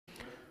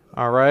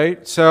All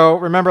right. So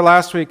remember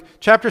last week,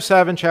 chapter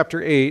 7,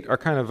 chapter 8 are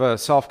kind of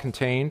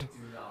self-contained. Do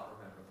not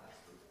remember last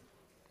week.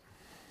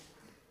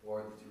 Or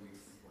the 2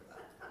 weeks before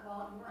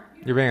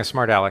that. You're being a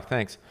smart aleck.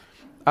 Thanks.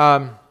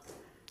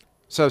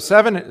 So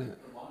 7,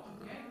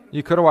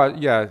 you could have watched.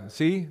 Yeah,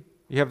 see?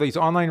 You have these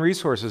online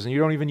resources and you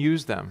don't even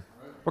use them.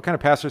 What kind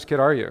of pastor's kid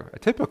are you? A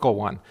typical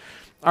one.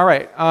 All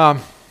right.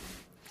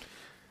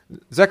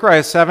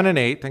 Zechariah 7 and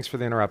 8, thanks for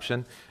the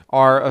interruption,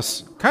 are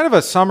kind of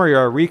a summary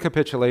or a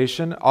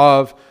recapitulation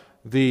of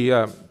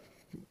the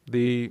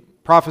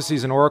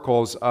prophecies and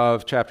oracles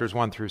of chapters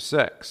 1 through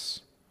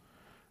 6.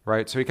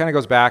 Right? So he kind of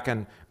goes back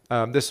and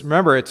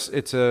remember,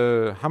 it's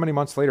how many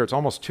months later? It's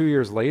almost 2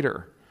 years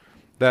later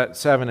that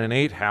 7 and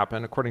 8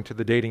 happen, according to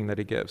the dating that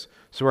he gives.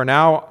 So we're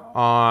now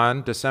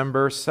on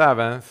December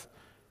 7th,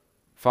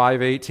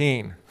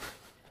 518.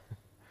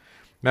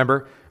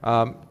 Remember,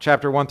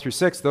 chapter 1 through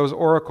 6, those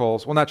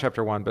oracles, well, not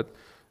chapter 1, but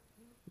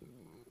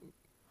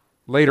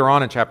later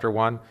on in chapter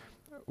 1,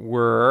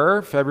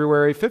 were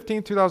February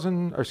 15th,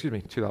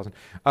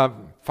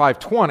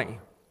 520, all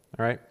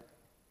right?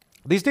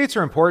 These dates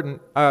are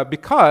important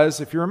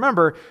because, if you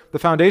remember, the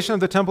foundation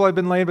of the temple had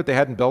been laid, but they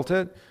hadn't built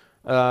it.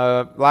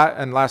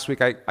 And last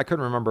week, I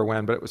couldn't remember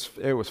when, but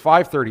it was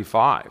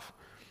 535.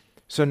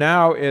 So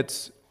now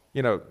it's,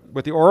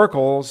 with the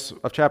oracles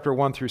of chapter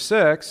 1 through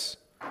 6,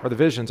 or the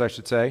visions, I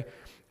should say,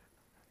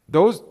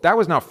 that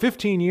was now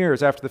 15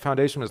 years after the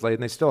foundation was laid,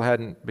 and they still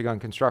hadn't begun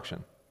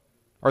construction.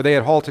 Or they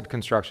had halted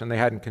construction. They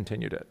hadn't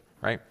continued it,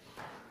 right?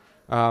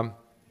 I'm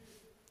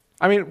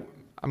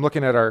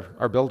looking at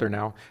our builder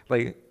now.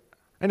 Like,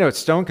 I know it's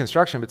stone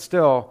construction, but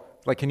still,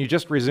 like, can you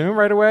just resume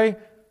right away?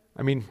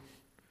 I mean,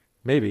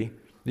 maybe.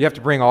 You have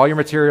to bring all your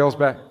materials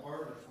back.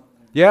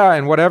 Yeah,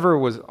 and whatever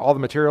was all the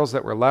materials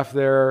that were left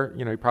there,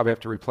 you probably have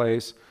to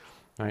replace,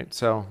 right?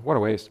 So what a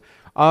waste.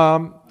 A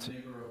neighbor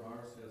of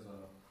ours has a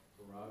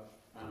garage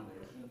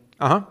foundation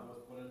that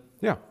was put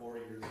in 4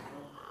 years ago.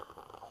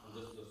 And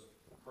this was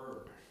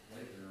her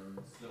later, and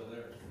it's still there.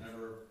 It was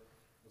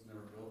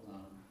never built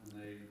on, and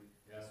they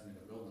asked me to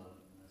build on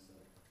it, and I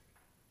said,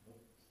 nope.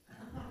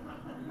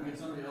 You can get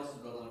somebody else to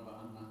build on it, but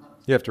I'm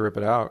not. You have to rip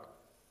it out.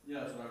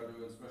 Yeah, that's what I would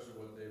do,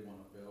 especially what they want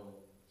to build.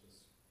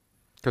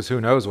 Because who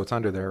knows what's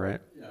under there,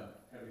 right? Yeah,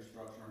 heavy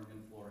structure and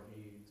in-floor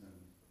heat. And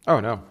oh,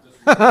 no.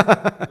 There's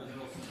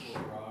no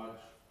simple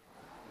garage.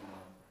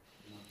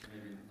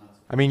 Maybe not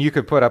so. I mean, you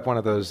could put up one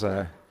of those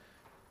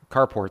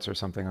carports or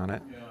something on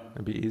it. Yeah.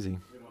 It'd be easy.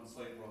 They want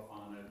slate roof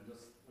on it,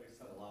 just like I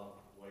said, a lot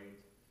of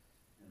weight.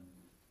 And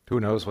Who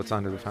knows what's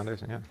under the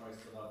foundation, yeah.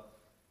 priced it up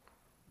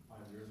 5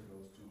 years ago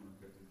was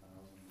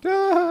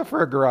 $250,000.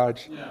 For a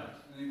garage. Yeah,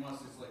 and he wants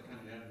to like kind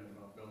of adamant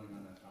about building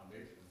on that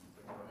foundation. It's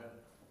like, go ahead.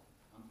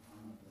 I'm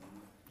not doing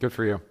that. Good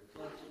for you.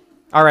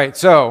 All right,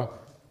 so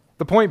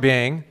the point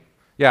being,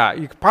 yeah,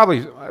 you could probably,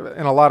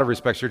 in a lot of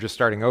respects, you're just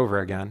starting over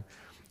again.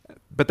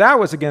 But that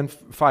was, again,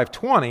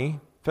 520,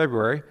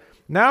 February.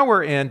 Now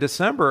we're in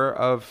December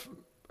of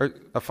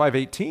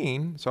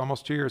 518, so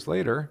almost 2 years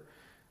later.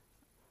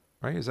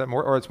 Right? Is that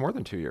more? Or it's more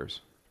than 2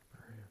 years.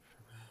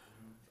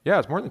 Yeah,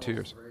 it's more than 2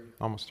 years.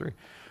 Almost 3.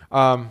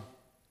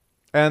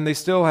 And they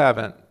still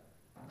haven't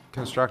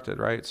constructed,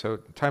 right? So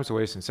time's a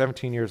wasting,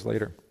 17 years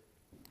later.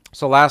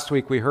 So last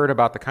week we heard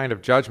about the kind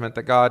of judgment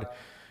that God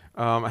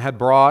had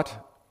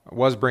brought,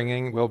 was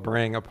bringing, will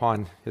bring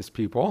upon his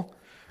people,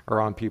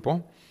 or on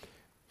people.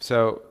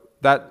 So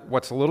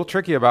what's a little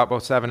tricky about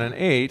both 7 and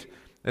 8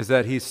 is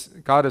that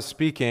God is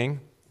speaking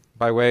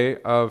by way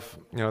of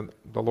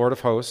the Lord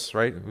of hosts,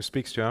 right, who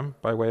speaks to him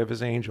by way of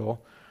his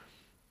angel.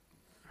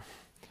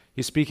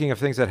 He's speaking of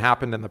things that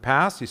happened in the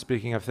past. He's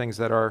speaking of things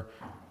that are,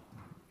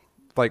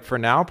 like for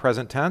now,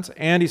 present tense,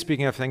 and he's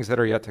speaking of things that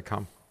are yet to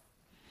come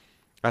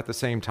at the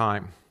same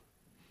time.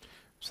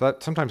 So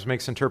that sometimes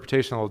makes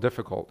interpretation a little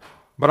difficult.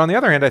 But on the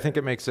other hand, I think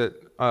it makes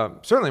it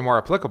certainly more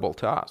applicable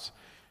to us,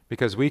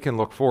 because we can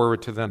look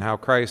forward to then how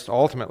Christ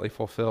ultimately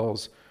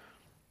fulfills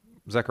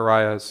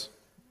Zechariah's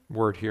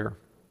word here,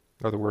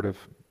 or the word of,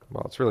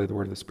 well, it's really the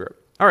word of the Spirit.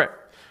 All right.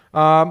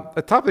 At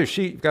the top of the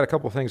sheet, you've got a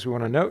couple of things we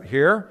want to note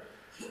here.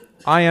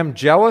 I am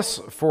jealous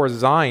for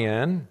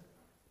Zion.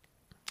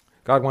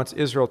 God wants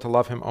Israel to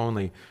love him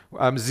only.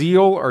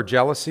 Zeal or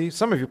jealousy.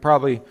 Some of you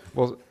probably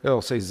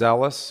will say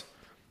zealous,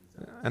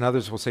 and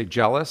others will say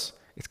jealous.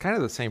 It's kind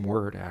of the same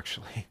word,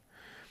 actually.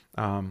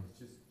 It's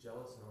just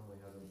jealous normally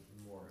has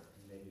a more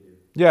negative.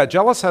 Yeah,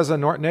 jealous has a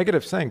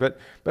negative thing, but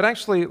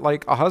actually,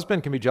 like, a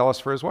husband can be jealous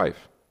for his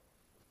wife.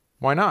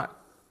 Why not?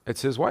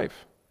 It's his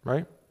wife,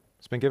 right?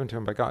 It's been given to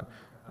him by God,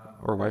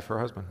 or wife or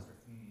husband.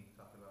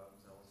 Talked about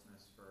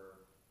zealousness for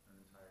an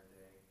entire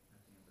day at the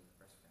end of the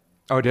press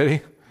family. Oh, did he?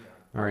 Yeah.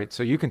 All right,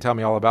 so you can tell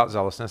me all about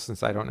zealousness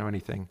since I don't know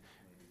anything,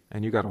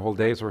 and you got a whole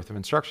day's worth of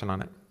instruction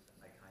on it.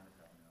 I kind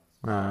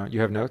of have notes.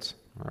 You have notes?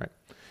 All right.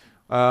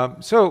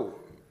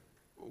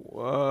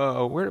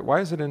 Why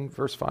is it in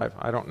verse 5?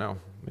 I don't know.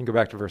 We can go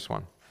back to verse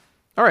 1.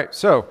 All right,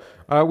 so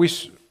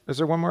is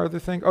there one more other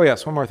thing? Oh,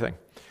 yes, one more thing.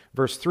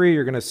 Verse 3,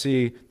 you're going to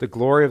see the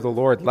glory of the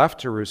Lord left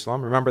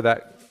Jerusalem. Remember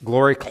that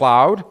glory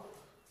cloud?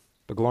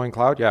 The glowing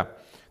cloud? Yeah.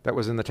 that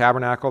was in the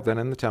tabernacle, then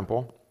in the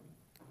temple,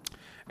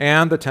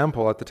 and the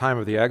temple at the time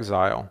of the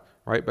exile,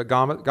 right? But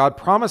God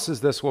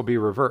promises this will be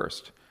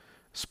reversed.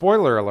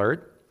 Spoiler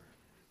alert,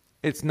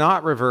 it's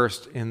not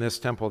reversed in this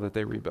temple that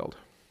they rebuild.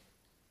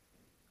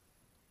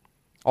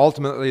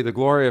 Ultimately, the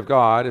glory of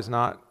God does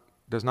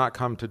not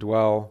come to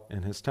dwell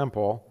in his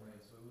temple. Wait,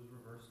 so it was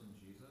reversed in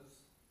Jesus?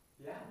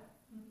 Yeah.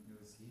 It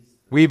was he's the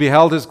We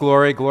beheld his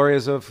glory. Glory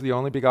as of the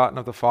only begotten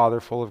of the Father,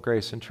 full of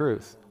grace and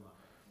truth.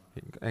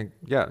 And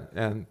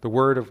the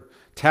word of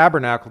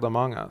tabernacled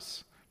among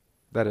us.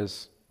 That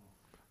is,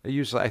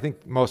 usually, I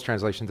think most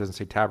translation doesn't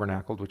say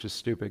tabernacled, which is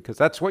stupid, because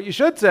that's what you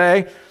should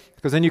say,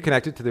 because then you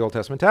connect it to the Old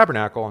Testament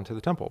tabernacle and to the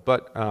temple.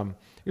 But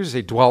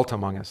usually say dwelt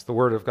among us. The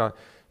word of God,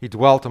 he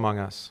dwelt among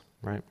us,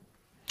 right?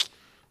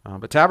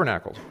 But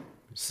tabernacled.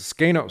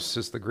 Skenos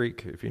is the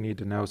Greek, if you need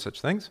to know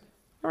such things.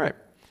 All right.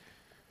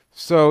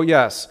 So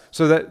yes,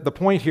 so that the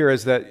point here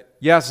is that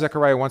yes,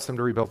 Zechariah wants them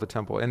to rebuild the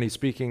temple, and he's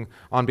speaking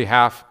on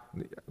behalf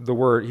the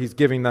word. He's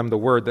giving them the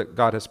word that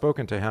God has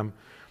spoken to him,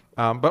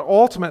 but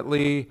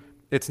ultimately,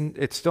 it's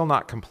still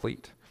not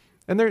complete.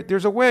 And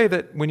there's a way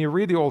that when you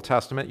read the Old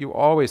Testament, you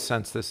always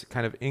sense this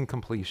kind of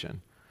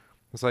incompletion.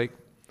 It's like,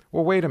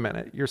 well, wait a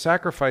minute, you're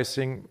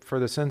sacrificing for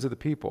the sins of the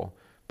people,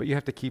 but you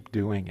have to keep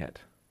doing it,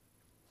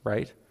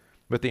 right?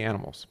 With the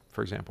animals,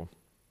 for example,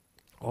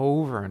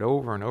 over and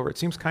over and over. It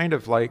seems kind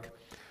of like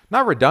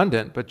not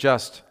redundant, but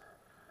just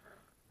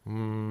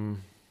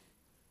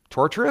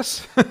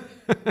torturous.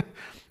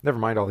 Never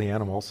mind all the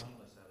animals.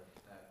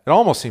 It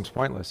almost seems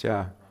pointless,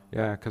 yeah,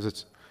 because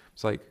it's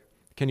like,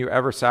 can you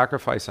ever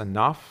sacrifice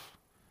enough,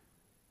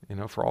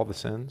 for all the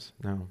sins?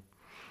 No.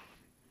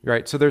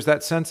 Right, so there's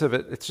that sense of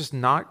it. It's just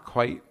not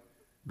quite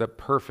the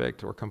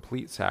perfect or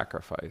complete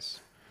sacrifice.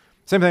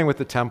 Same thing with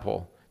the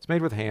temple. It's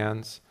made with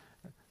hands,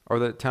 or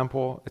the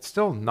temple. It's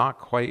still not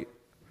quite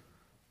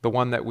the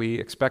one that we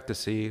expect to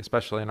see,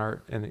 especially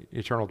in the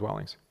eternal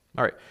dwellings.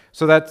 All right,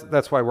 so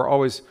that's why we're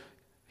always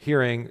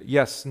hearing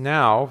yes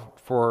now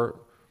for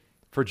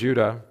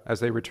Judah as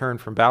they return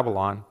from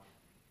Babylon,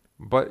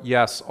 but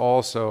yes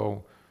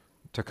also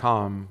to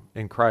come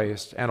in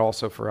Christ, and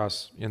also for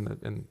us in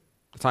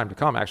the time to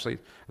come. Actually,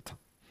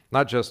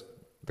 not just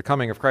the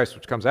coming of Christ,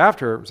 which comes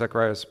after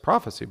Zechariah's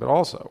prophecy, but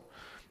also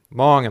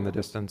long in the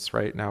distance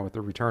right now with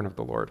the return of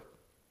the Lord.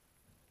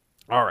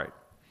 All right,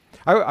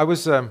 I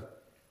was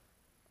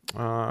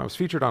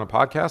featured on a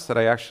podcast that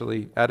I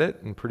actually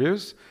edit and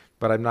produce,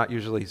 but I'm not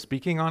usually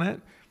speaking on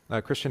it.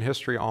 Christian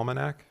History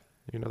Almanac.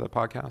 You know that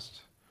podcast?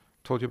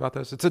 Told you about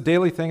this? It's a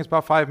daily thing. It's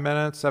about 5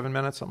 minutes, 7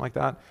 minutes, something like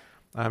that.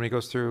 And he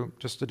goes through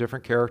just a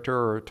different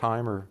character or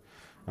time or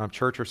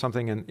church or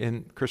something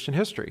in Christian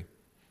history.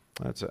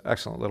 That's an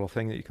excellent little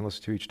thing that you can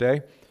listen to each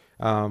day.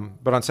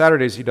 But on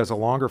Saturdays, he does a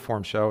longer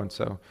form show. And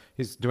so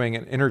he's doing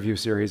an interview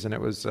series, and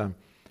it was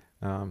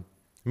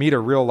Meet a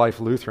Real Life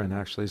Lutheran,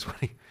 actually, is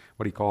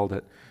what he called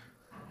it,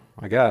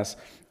 I guess.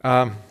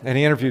 And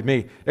he interviewed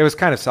me. It was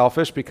kind of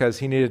selfish because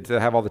he needed to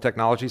have all the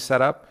technology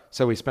set up.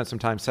 So we spent some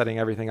time setting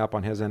everything up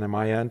on his end and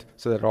my end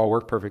so that it all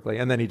worked perfectly.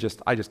 And then I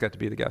just got to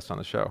be the guest on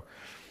the show.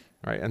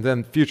 Right? And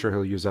then future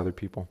he'll use other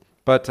people.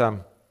 But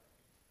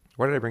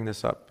why did I bring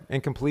this up?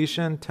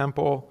 Incompletion,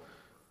 temple,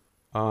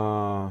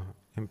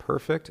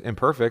 imperfect,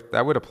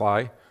 that would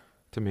apply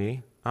to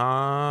me.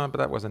 But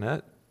that wasn't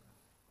it.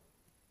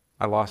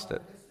 I lost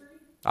it.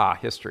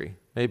 History,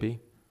 maybe.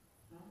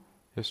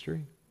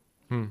 History?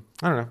 I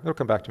don't know. It'll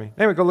come back to me.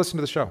 Anyway, go listen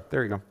to the show.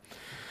 There you go.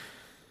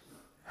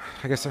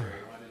 I guess. Why did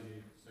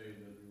he say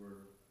that you were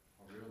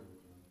a real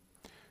Lutheran?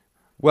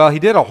 Well, he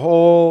did a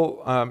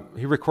whole.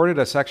 He recorded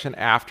a section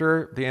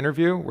after the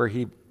interview where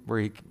he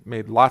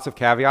made lots of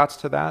caveats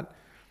to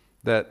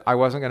that I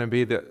wasn't going to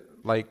be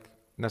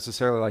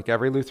necessarily like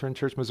every Lutheran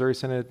Church Missouri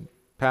Synod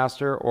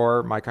pastor,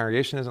 or my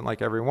congregation isn't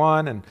like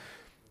everyone, and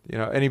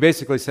and he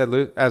basically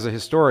said, as a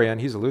historian,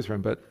 he's a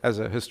Lutheran, but as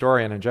a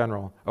historian in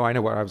general. Oh, I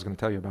know what I was going to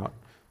tell you about.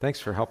 Thanks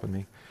for helping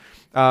me.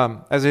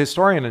 As a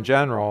historian in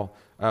general,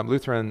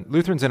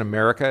 Lutherans in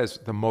America is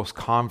the most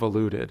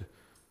convoluted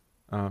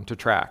to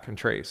track and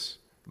trace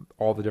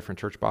all the different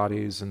church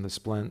bodies and the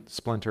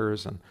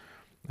splinters and.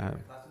 Class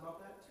about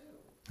that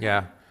too.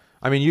 Yeah,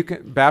 I mean,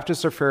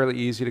 Baptists are fairly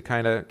easy to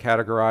kind of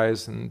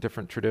categorize in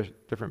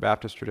different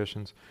Baptist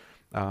traditions.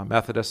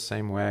 Methodists,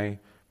 same way,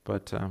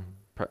 but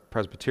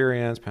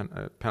Presbyterians,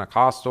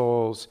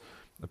 Pentecostals,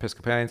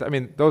 Episcopalians. I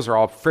mean, those are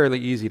all fairly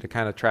easy to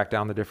kind of track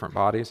down the different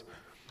bodies.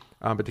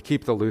 But to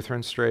keep the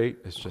Lutherans straight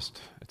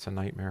it's a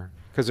nightmare.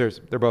 Because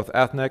they're both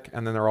ethnic,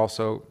 and then they're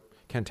also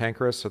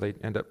cantankerous, so they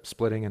end up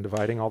splitting and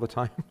dividing all the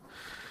time.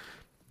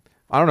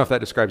 I don't know if that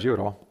describes you at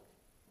all.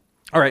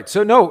 All right,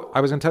 so no,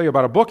 I was going to tell you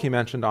about a book he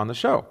mentioned on the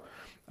show.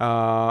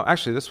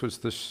 Actually, this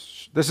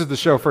is the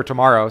show for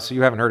tomorrow, so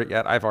you haven't heard it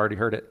yet. I've already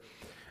heard it.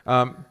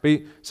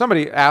 But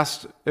somebody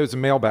asked, it was a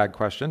mailbag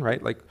question,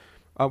 right? Like,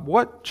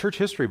 what church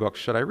history books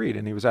should I read?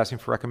 And he was asking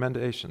for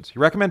recommendations. He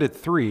recommended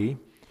 3.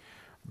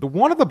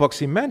 One of the books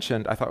he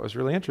mentioned I thought was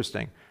really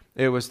interesting.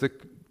 It was the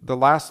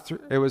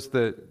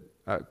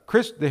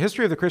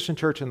history of the Christian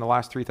church in the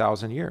last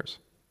 3,000 years.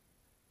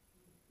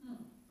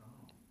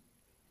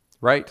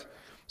 right?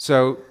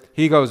 So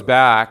he goes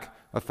back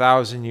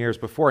 1,000 years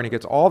before, and he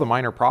gets all the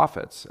minor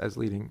prophets as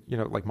leading,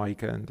 like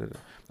Micah, and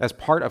as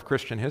part of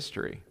Christian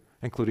history,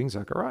 including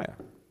Zechariah.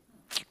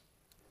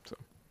 So,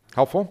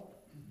 helpful?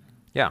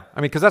 Yeah,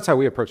 because that's how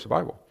we approach the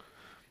Bible.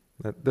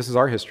 This is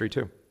our history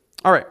too.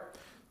 All right,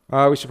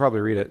 we should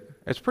probably read it.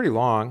 It's pretty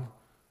long,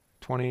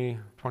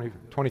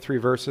 23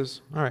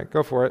 verses. All right,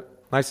 go for it.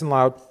 Nice and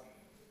loud.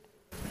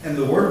 And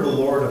the word of the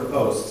Lord of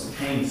hosts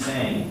came,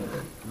 saying,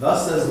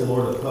 Thus says the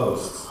Lord of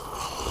hosts,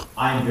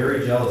 I am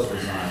very jealous for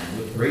Zion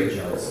with great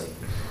jealousy,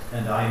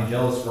 and I am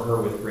jealous for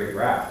her with great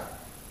wrath.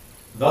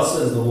 Thus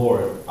says the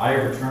Lord, I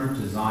have returned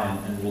to Zion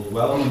and will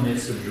dwell in the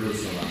midst of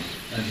Jerusalem,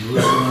 and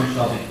Jerusalem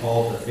shall be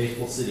called the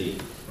faithful city,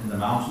 and the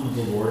mountain of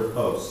the Lord of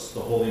hosts, the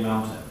holy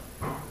mountain.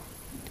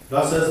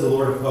 Thus says the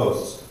Lord of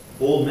hosts,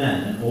 old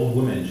men and old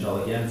women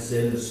shall again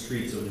sit in the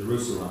streets of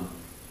Jerusalem,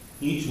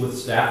 each with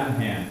staff in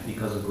hand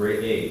because of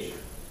great age.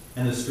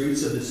 And the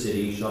streets of the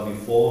city shall be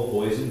full of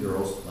boys and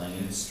girls playing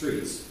in its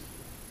streets.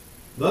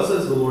 Thus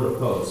says the Lord of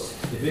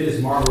hosts, if it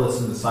is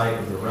marvelous in the sight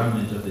of the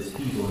remnant of this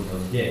people in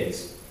those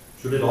days,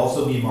 should it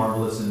also be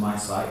marvelous in my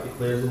sight,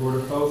 declares the Lord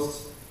of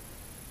hosts?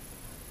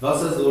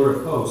 Thus says the Lord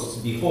of hosts,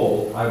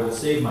 behold, I will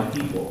save my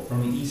people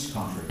from the east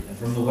country and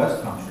from the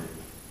west country,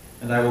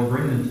 and I will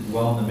bring them to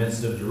dwell in the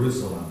midst of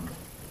Jerusalem.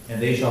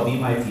 And they shall be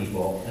my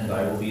people, and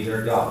I will be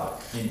their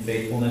God, in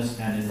faithfulness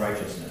and in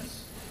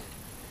righteousness.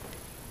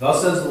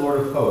 Thus says the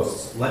Lord of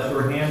hosts, let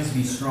your hands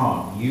be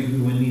strong, you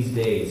who in these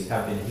days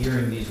have been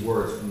hearing these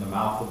words from the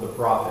mouth of the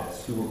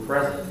prophets, who were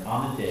present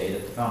on the day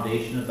that the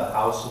foundation of the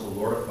house of the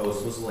Lord of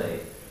hosts was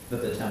laid,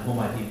 that the temple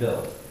might be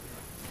built.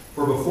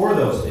 For before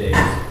those days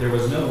there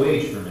was no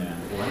wage for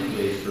man, or any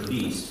wage for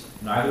beast,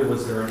 neither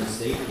was there any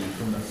safety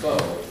from the foe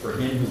for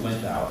him who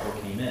went out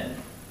or came in.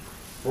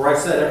 For I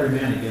set every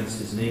man against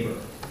his neighbor.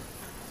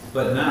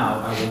 But now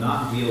I will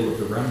not deal with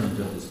the remnant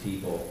of this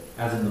people,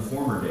 as in the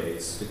former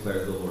days,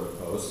 declares the Lord of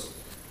hosts.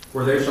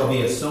 For there shall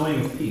be a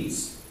sowing of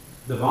peace.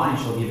 The vine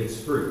shall give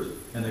its fruit,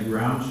 and the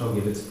ground shall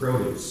give its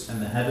produce,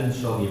 and the heavens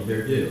shall give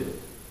their due.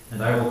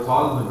 And I will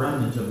cause the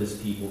remnant of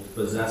this people to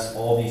possess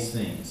all these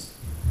things.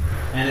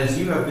 And as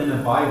you have been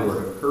a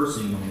byword of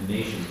cursing among the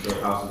nations,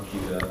 O house of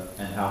Judah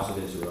and house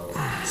of Israel,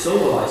 so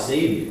will I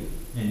save you,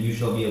 and you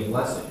shall be a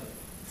blessing.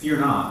 Fear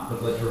not,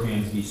 but let your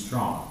hands be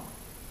strong.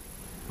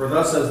 For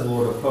thus says the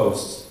Lord of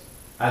hosts,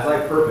 as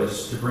I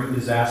purposed to bring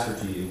disaster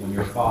to you when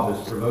your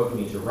fathers provoked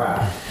me to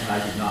wrath, and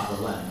I did not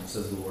relent,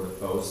 says the Lord of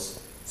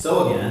hosts,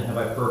 so again have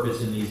I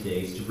purposed in these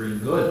days to bring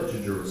good to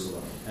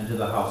Jerusalem and to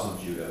the house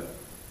of Judah.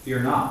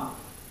 Fear not.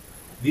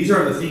 These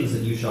are the things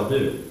that you shall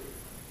do.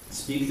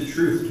 Speak the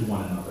truth to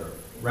one another.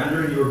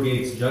 Render in your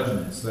gates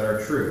judgments that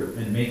are true,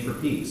 and make for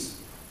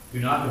peace. Do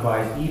not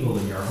devise evil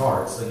in your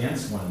hearts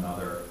against one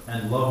another,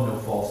 and love no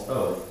false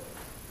oath.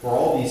 For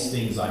all these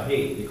things I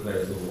hate,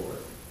 declares the Lord.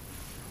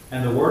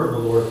 And the word of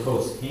the Lord of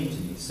hosts came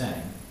to me,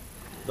 saying,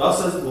 Thus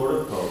says the Lord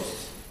of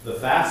hosts, the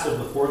fast of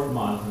the 4th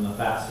month, and the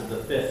fast of the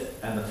 5th,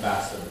 and the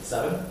fast of the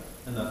 7th,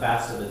 and the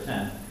fast of the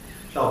 10th,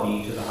 shall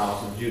be to the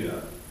house of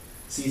Judah,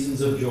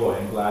 seasons of joy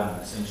and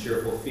gladness, and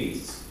cheerful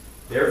feasts.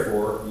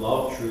 Therefore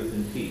love truth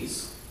and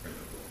peace.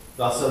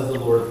 Thus says the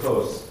Lord of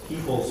hosts,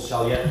 peoples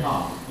shall yet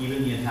come,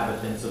 even the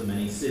inhabitants of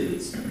many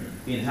cities.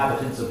 The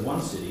inhabitants of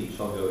one city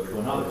shall go to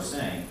another,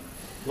 saying,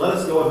 Let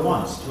us go at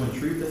once to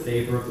entreat the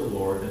favor of the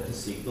Lord and to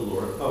seek the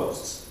Lord of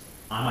hosts.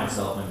 I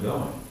myself am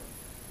going.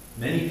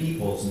 Many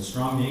peoples and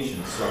strong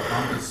nations shall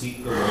come to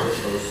seek the Lord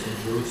of hosts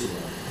in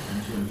Jerusalem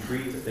and to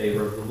entreat the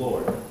favor of the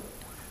Lord.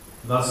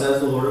 Thus says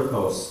the Lord of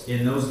hosts,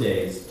 in those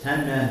days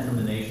 10 men from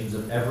the nations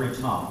of every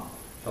tongue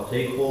shall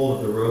take hold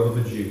of the robe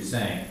of a Jew,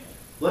 saying,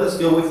 Let us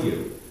go with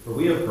you, for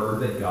we have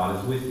heard that God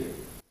is with you.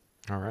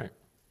 All right.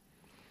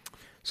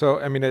 So,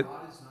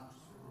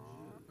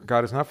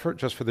 God is not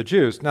just for the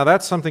Jews. Now,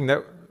 that's something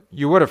that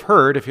you would have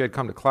heard if you had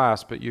come to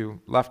class, but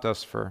you left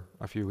us for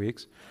a few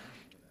weeks.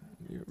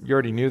 You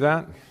already knew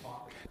that?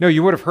 No,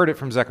 you would have heard it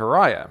from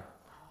Zechariah.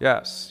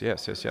 Yes.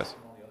 Yes,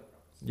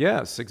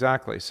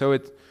 exactly. So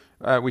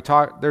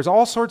there's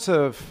all sorts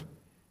of,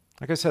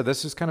 like I said,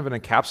 this is kind of an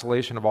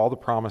encapsulation of all the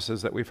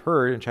promises that we've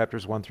heard in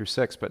chapters 1 through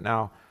 6, but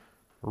now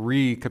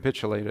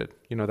recapitulated.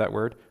 You know that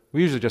word?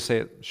 We usually just say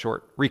it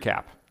short,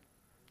 recap.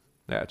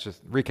 Yeah, it's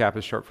just, recap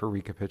is short for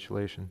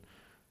recapitulation,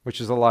 which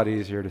is a lot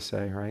easier to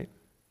say, right?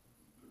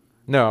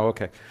 No,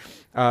 okay.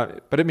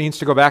 But it means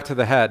to go back to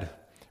the head,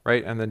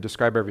 right, and then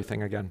describe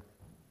everything again.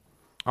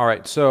 All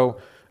right, so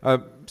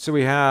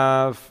we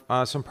have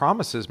some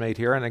promises made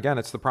here, and again,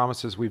 it's the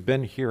promises we've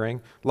been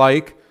hearing,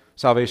 like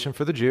salvation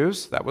for the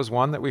Jews. That was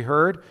one that we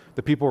heard.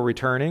 The people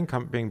returning,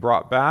 being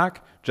brought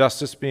back,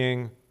 justice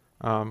being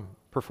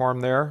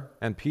performed there,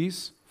 and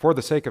peace for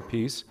the sake of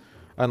peace,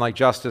 unlike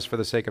justice for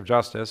the sake of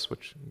justice,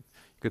 which you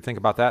could think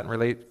about that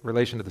in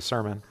relation to the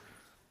sermon.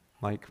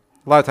 Like,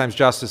 a lot of times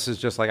justice is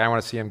just like, I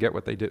want to see them get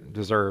what they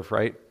deserve,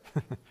 right?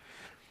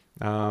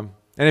 And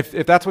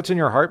if that's what's in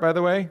your heart, by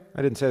the way,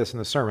 I didn't say this in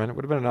the sermon, it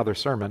would have been another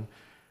sermon.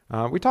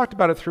 We talked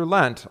about it through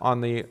Lent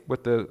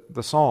with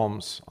the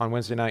Psalms on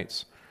Wednesday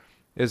nights,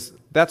 is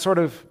that sort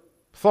of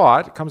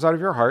thought comes out of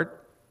your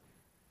heart,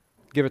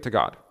 give it to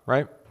God,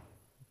 right?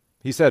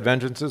 He said,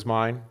 vengeance is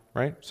mine,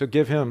 right? So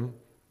give him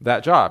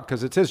that job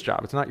because it's his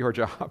job. It's not your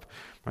job,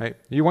 right?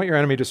 You want your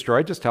enemy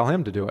destroyed, just tell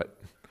him to do it,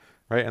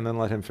 right? And then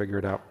let him figure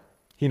it out.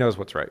 He knows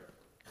what's right.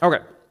 Okay.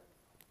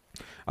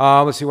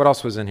 Let's see what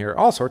else was in here.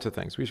 All sorts of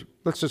things.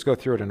 Let's just go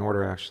through it in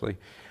order, actually.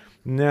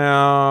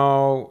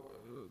 Now,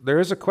 there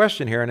is a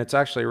question here, and it's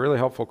actually a really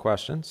helpful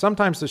question.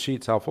 Sometimes the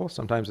sheet's helpful,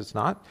 sometimes it's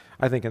not.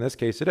 I think in this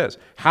case it is.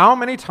 How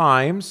many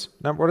times,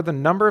 what are the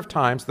number of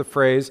times the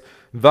phrase,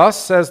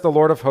 thus says the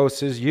Lord of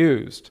hosts, is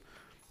used?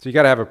 So you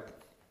got to have a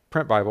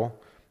print Bible,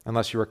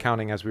 unless you were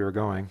counting as we were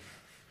going.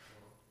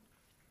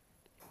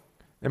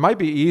 It might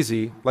be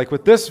easy. Like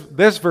with this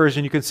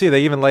version, you can see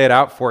they even lay it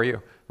out for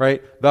you,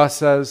 right? Thus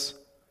says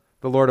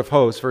the Lord of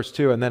hosts, verse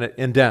 2, and then it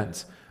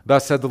indents.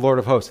 Thus said the Lord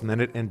of hosts, and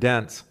then it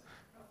indents.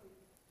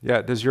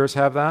 Yeah, does yours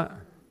have that?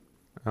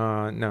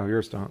 No,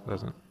 yours doesn't.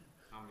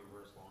 How many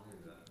verses long is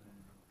that?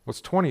 Well,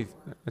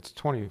 it's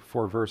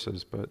 24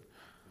 verses, but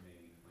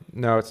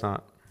no, it's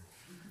not.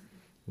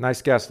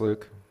 Nice guess,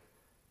 Luke.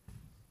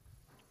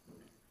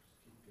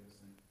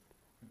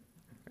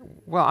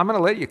 Well, I'm going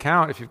to let you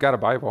count if you've got a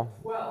Bible.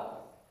 12.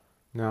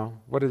 No.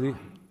 What did he?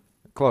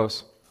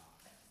 Close.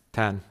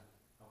 10.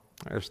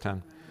 There's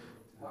 10.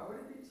 Why would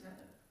it be 10?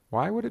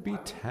 Why would it be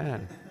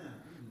 10?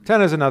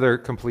 10 is another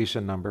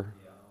completion number.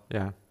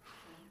 Yeah.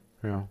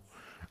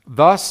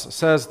 Thus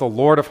says the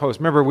Lord of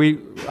hosts. Remember,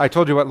 I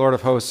told you what Lord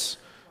of hosts,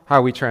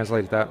 how we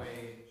translated that.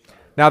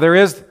 Now there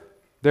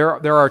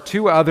are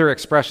two other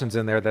expressions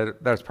in there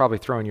that's probably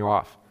throwing you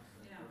off.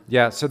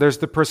 Yeah, so there's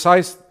the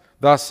precise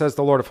thus says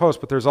the Lord of hosts,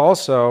 but there's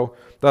also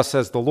thus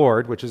says the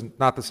Lord, which is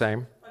not the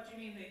same. What do you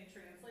mean they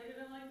translated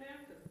it like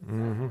that? 'Cause it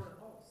says Lord of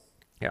hosts.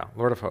 Yeah,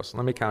 Lord of hosts.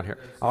 Let me count here.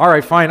 All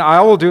right, fine.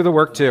 I will do the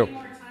work too.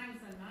 More times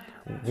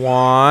than mine.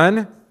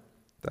 1,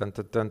 dun,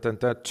 dun, dun, dun,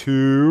 dun,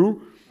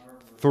 2,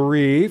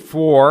 3,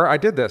 4. I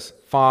did this.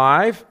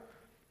 5,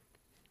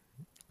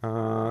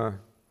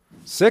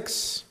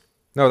 6.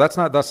 No, that's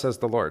not thus says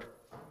the Lord.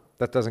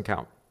 That doesn't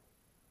count.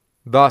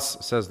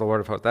 Thus says the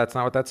Lord of hosts. That's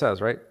not what that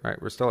says, right?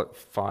 Right. We're still at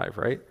 5,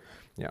 right?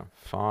 Yeah.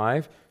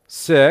 5,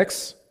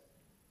 6,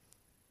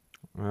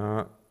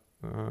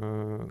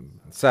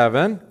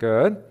 7.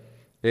 Good.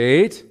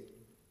 8,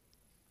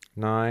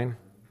 9.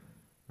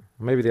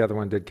 Maybe the other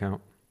one did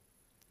count.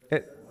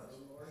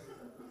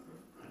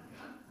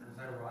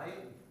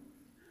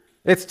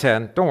 It's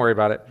 10. Don't worry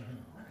about it.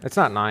 It's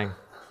not 9.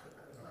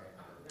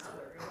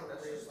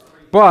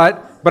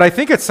 But I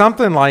think it's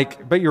something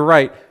like, but you're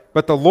right.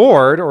 But the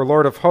Lord or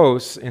Lord of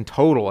hosts in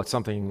total, it's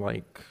something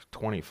like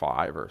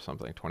 25 or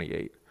something,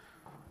 28.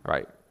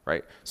 Right.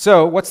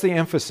 So what's the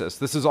emphasis?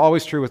 This is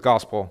always true with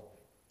gospel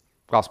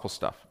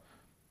stuff.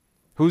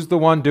 Who's the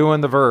one doing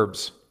the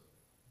verbs?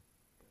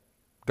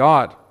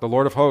 God, the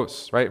Lord of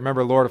hosts, right?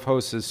 Remember, Lord of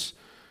hosts is,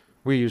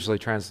 we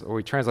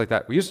translate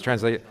that. We used to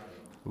translate it,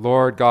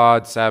 Lord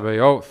God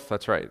Sabaoth.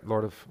 That's right,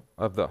 Lord of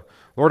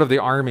the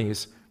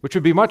armies, which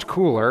would be much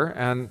cooler,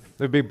 and it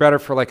would be better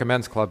for like a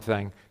men's club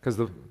thing, because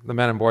the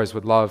men and boys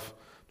would love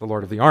the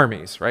Lord of the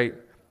armies, right?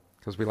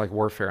 Because we like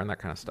warfare and that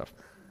kind of stuff.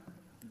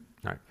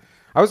 All right.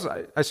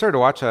 I started to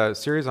watch a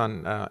series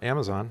on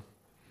Amazon,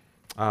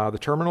 The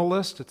Terminal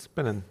List. It's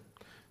been in.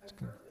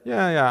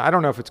 Yeah. I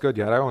don't know if it's good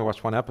yet. I only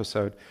watched one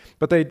episode,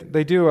 but they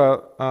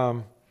do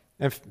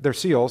they're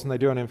SEALs, and they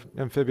do an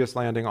amphibious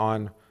landing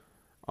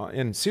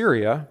in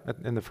Syria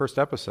in the first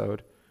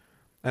episode,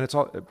 and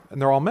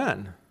they're all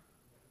men.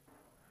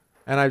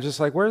 And I was just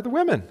like, where are the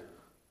women?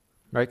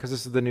 Right? Because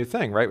this is the new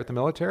thing, right, with the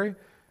military. And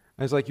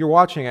it's like, you're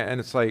watching it, and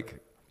it's like,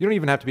 you don't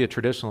even have to be a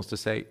traditionalist to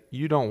say,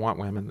 you don't want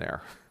women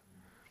there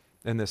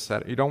in this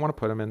setting. You don't want to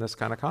put them in this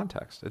kind of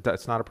context.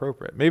 It's not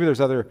appropriate. Maybe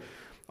there's other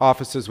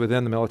offices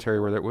within the military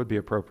where that would be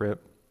appropriate,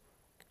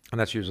 and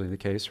that's usually the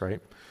case, right?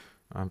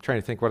 I'm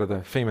trying to think what are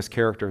the famous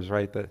characters,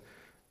 right? The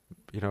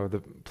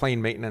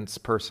plane maintenance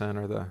person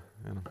or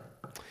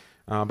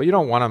but you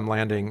don't want them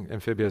landing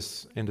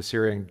amphibious into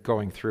Syria and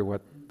going through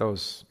what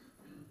those.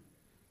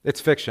 It's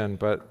fiction,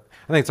 but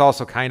I think it's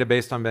also kind of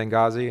based on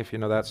Benghazi, if you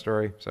know that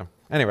story. So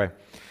anyway,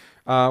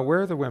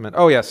 where are the women?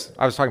 Oh yes,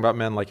 I was talking about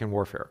men like in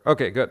warfare.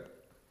 Okay, good.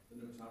 The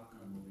new Top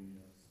Gun movie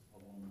is a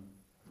woman.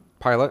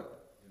 Pilot.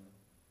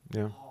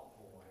 Yeah.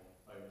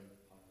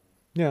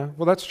 Yeah,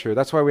 well, that's true.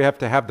 That's why we have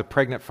to have the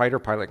pregnant fighter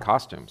pilot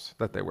costumes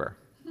that they wear.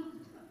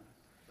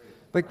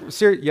 Like,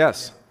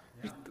 yes.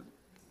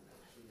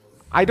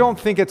 I don't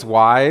think it's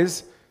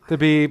wise to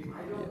be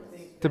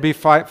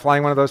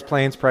flying one of those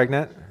planes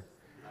pregnant.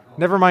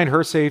 Never mind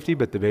her safety,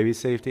 but the baby's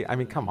safety. I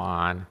mean, come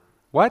on.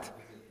 What?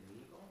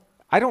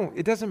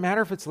 It doesn't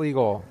matter if it's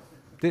legal.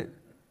 It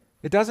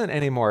doesn't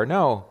anymore.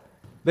 No.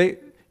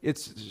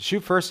 It's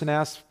shoot first and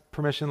ask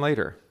permission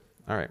later.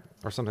 All right,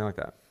 or something like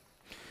that.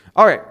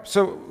 All right,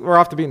 so we're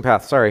off the beaten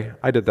path. Sorry,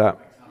 I did that.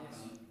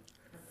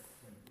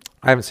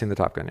 I haven't seen the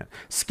Top Gun yet.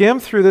 Skim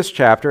through this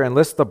chapter and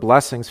list the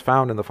blessings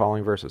found in the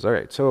following verses. All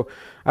right, so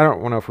I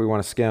don't know if we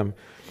want to skim.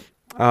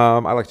 I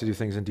like to do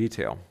things in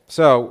detail.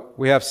 So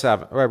we have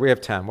 7. All right, we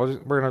have 10.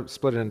 We're going to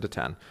split it into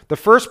 10. The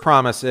first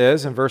promise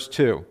is in verse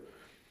 2.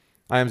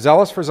 I am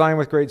zealous for Zion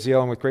with great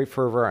zeal, and with great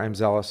fervor I am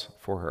zealous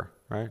for her,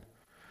 right?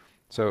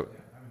 So, I have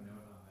a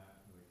note on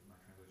that, like my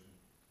translation.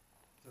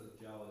 It says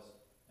jealous,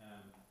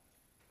 and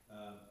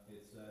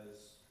it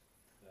says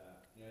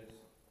that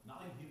it's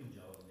not like human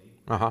jealousy,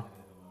 Uh-huh.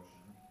 negative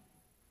emotion,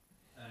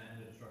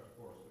 and a destructive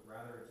force, but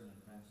rather it's an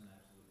intense and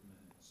absolute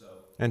commitment. So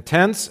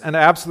intense and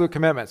absolute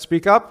commitment.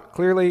 Speak up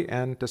clearly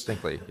and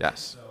distinctly.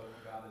 Yes.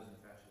 God is infatuated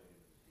with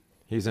his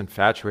people. He's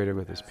infatuated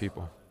with his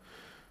people.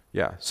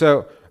 Yeah.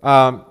 So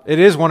it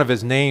is one of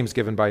his names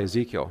given by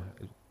Ezekiel.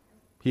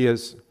 He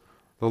is,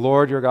 the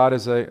Lord your God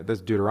is this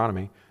is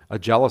Deuteronomy, a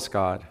jealous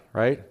God,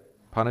 right?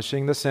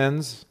 Punishing the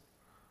sins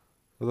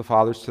of the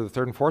fathers to the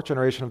third and fourth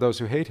generation of those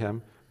who hate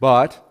him,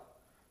 but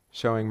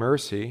showing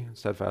mercy,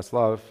 steadfast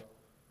love,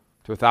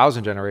 to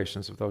 1,000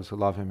 generations of those who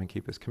love him and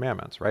keep his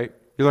commandments, right?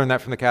 You learned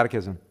that from the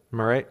Catechism. Am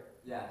I right?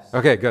 Yes.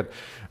 Okay, good.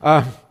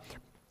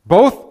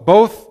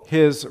 Both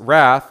his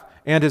wrath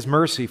and his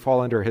mercy fall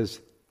under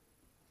his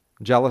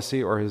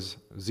jealousy or his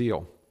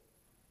zeal.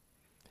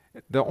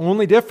 The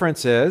only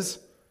difference is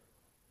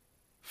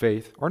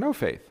faith or no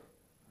faith,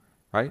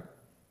 right?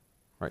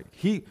 Right.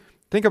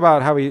 Think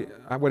about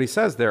what he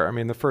says there. I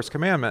mean, the first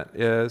commandment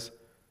is,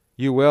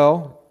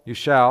 you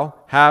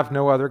shall have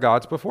no other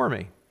gods before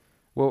me.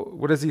 Well,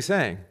 what is he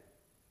saying?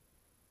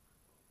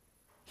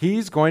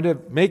 He's going to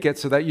make it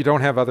so that you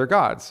don't have other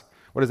gods.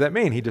 What does that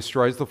mean? He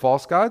destroys the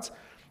false gods,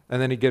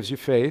 and then he gives you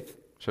faith,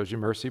 shows you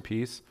mercy,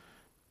 peace,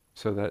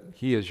 so that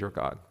he is your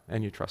God,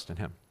 and you trust in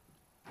him.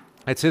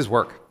 It's his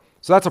work.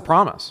 So that's a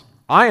promise.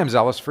 I am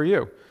zealous for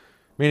you.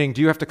 Meaning,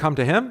 do you have to come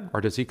to him, or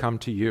does he come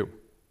to you?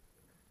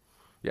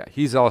 Yeah,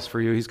 he's zealous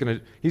for you. He's going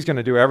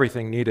to do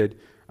everything needed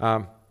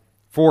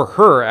for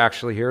her,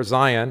 actually, here,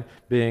 Zion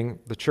being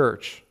the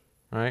church,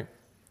 right?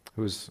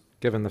 Who's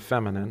given the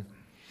feminine.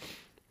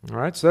 All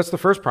right, so that's the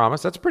first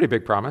promise. That's a pretty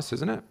big promise,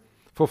 isn't it?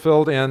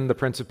 Fulfilled in the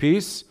Prince of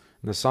Peace,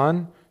 the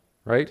Son,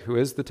 right, who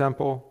is the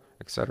temple,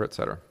 etc.,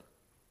 etc.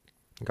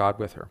 God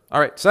with her. All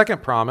right,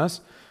 second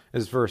promise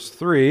is verse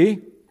 3.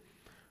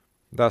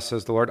 Thus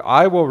says the Lord,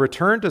 I will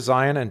return to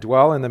Zion and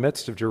dwell in the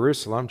midst of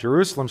Jerusalem.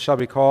 Jerusalem shall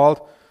be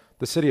called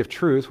the city of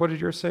truth. What did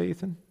yours say,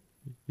 Ethan?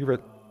 You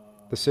read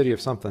the city of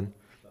something.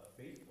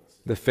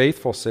 The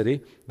faithful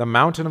city, the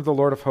mountain of the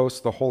Lord of hosts,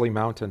 the holy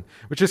mountain,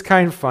 which is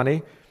kind of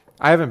funny.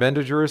 I haven't been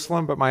to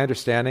Jerusalem, but my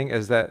understanding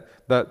is that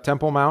the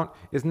Temple Mount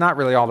is not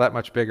really all that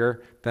much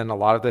bigger than a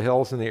lot of the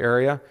hills in the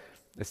area.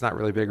 It's not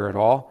really bigger at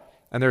all.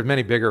 And there are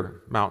many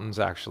bigger mountains,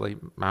 actually,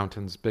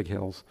 big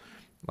hills,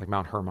 like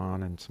Mount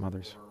Hermon and some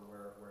others.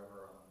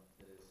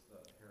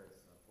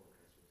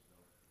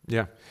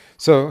 Yeah.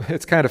 So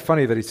it's kind of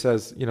funny that he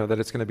says, that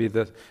it's going to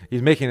be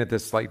he's making it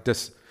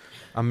this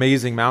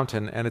amazing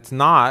mountain, and it's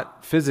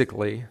not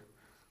physically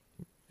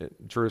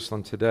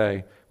Jerusalem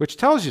today, which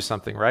tells you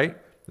something, right?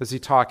 Is he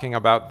talking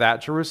about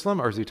that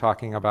Jerusalem, or is he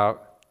talking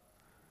about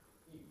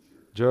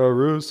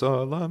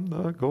Jerusalem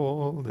the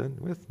golden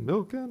with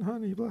milk and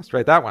honey blessed?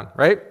 Right, that one,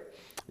 right?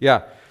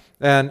 Yeah.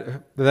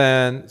 And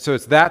then, so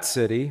it's that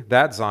city,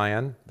 that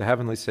Zion, the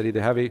heavenly city,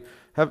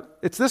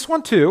 it's this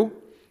one too,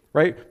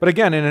 right? But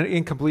again, in an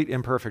incomplete,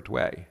 imperfect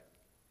way.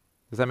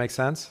 Does that make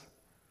sense?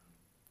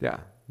 Yeah.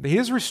 He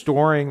is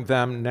restoring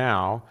them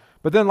now,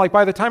 but then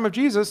by the time of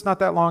Jesus, not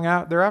that long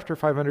out thereafter,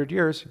 500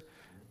 years,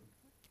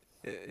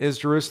 is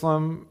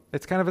Jerusalem,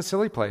 it's kind of a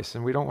silly place,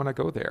 and we don't want to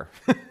go there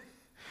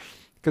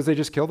because they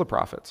just kill the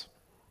prophets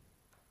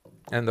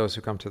and those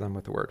who come to them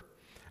with the word.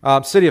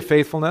 City of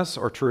faithfulness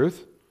or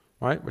truth,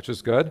 right, which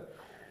is good,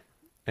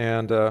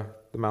 and the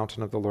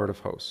mountain of the Lord of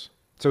hosts.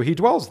 So he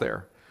dwells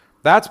there.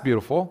 That's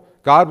beautiful.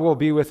 God will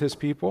be with his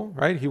people,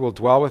 right? He will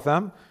dwell with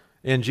them.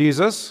 In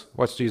Jesus,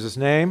 what's Jesus'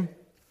 name?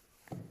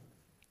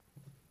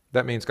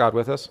 That means God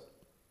with us.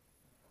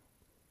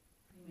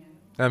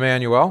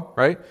 Emmanuel,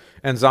 right?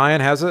 And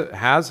Zion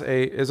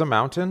is a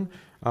mountain,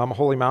 a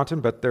holy mountain,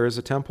 but there is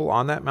a temple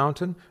on that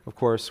mountain. Of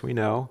course, we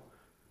know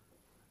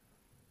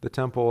the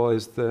temple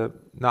is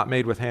not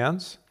made with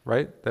hands,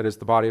 right? That is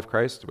the body of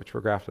Christ, which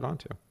we're grafted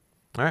onto.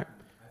 All right.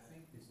 I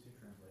think these two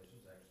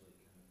translations actually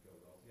kind of go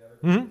well together.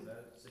 Mm-hmm. Is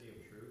that city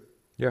of truth?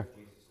 Yeah.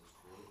 Jesus is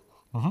truth.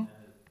 Mm-hmm. And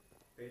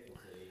the faithful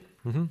city,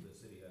 the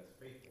city that's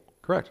faithful.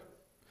 Correct.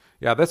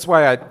 Yeah, that's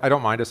why I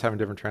don't mind us having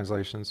different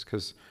translations,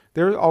 because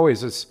there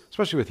always is,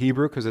 especially with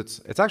Hebrew, because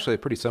it's actually a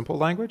pretty simple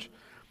language,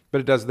 but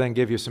it does then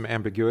give you some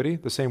ambiguity.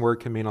 The same word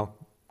can mean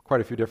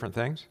quite a few different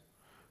things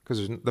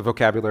because the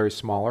vocabulary is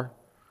smaller.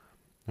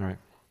 All right,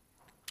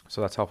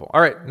 so that's helpful.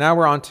 All right, now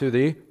we're on to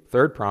the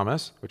third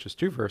promise, which is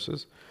 2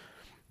 verses.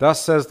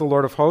 Thus says the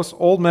Lord of hosts,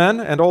 old men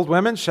and old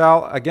women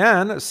shall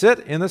again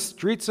sit in the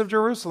streets of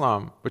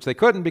Jerusalem, which they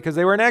couldn't because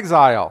they were in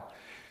exile.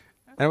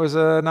 And it was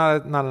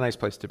not a nice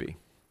place to be.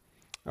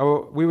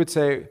 Oh, we would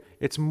say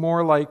it's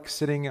more like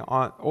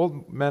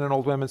old men and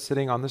old women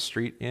sitting on the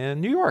street in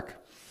New York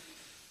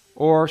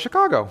or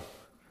Chicago.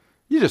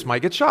 You just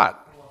might get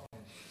shot.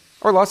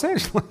 Or Los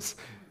Angeles.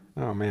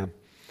 Oh, man.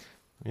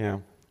 Yeah.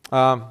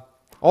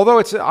 Although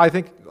I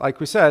think, like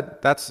we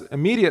said, that's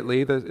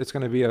immediately it's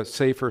going to be a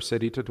safer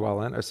city to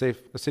dwell in, a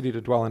city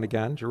to dwell in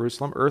again,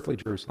 Jerusalem, earthly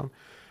Jerusalem.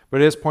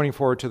 But it is pointing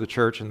forward to the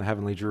church in the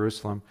heavenly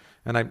Jerusalem.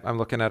 And I'm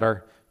looking at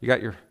you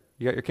got your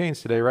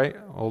canes today, right?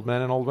 Old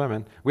men and old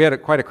women. We had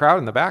quite a crowd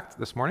in the back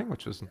this morning,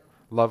 which was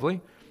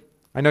lovely.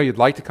 I know you'd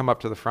like to come up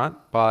to the front,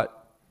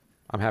 but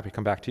I'm happy to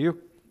come back to you.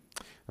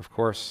 Of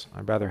course,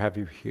 I'd rather have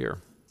you here.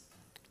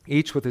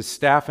 Each with his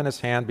staff in his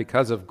hand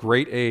because of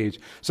great age.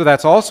 So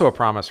that's also a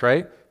promise,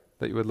 right?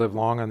 That you would live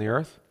long on the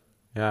earth?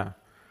 Yeah.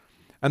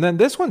 And then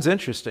this one's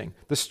interesting.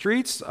 The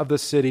streets of the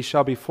city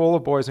shall be full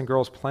of boys and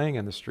girls playing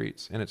in its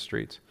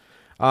streets.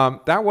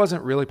 That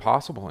wasn't really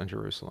possible in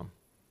Jerusalem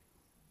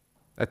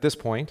at this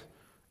point,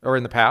 or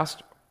in the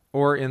past,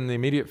 or in the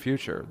immediate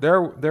future.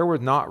 There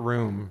was not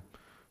room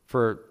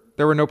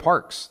there were no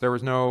parks. There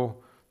was no,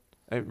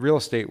 real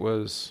estate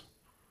was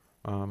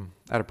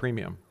at a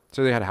premium.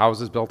 So they had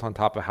houses built on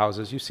top of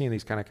houses. You've seen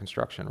these kind of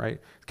construction,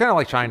 right? It's kind of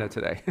like China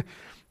today.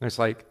 It's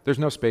like there's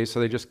no space, so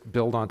they just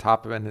build on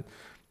top of it.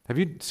 Have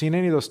you seen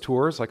any of those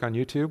tours, like on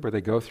YouTube, where they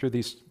go through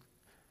these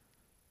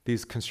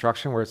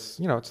construction where it's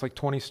like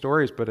 20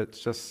 stories, but it's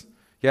just,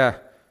 yeah,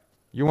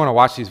 you want to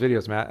watch these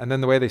videos, Matt. And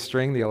then the way they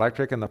string the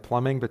electric and the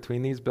plumbing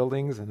between these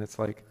buildings, and it's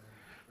like,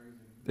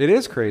 it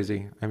is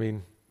crazy. I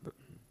mean,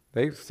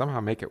 they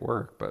somehow make it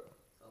work, but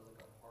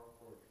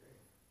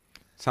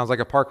sounds like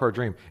a parkour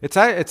dream. It's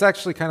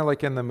actually kind of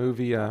like in the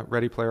movie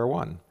Ready Player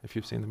One, if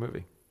you've seen the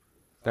movie.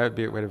 That would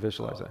be a way to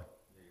visualize that.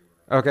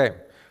 Okay,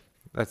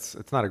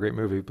 it's not a great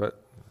movie,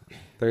 but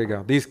there you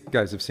go. These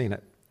guys have seen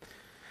it.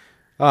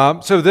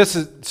 So this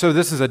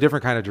is a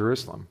different kind of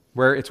Jerusalem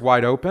where it's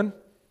wide open,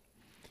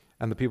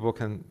 and the people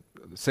can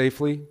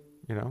safely,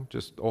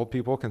 just old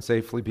people can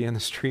safely be in the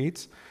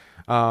streets,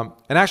 and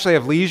actually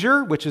have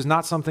leisure, which is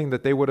not something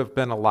that they would have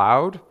been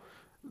allowed.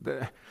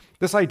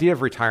 This idea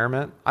of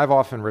retirement, I've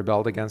often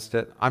rebelled against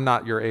it. I'm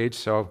not your age,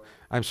 so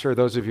I'm sure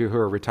those of you who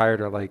are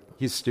retired are like,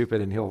 he's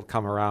stupid and he'll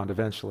come around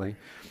eventually.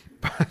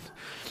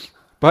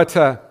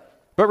 But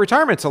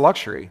retirement's a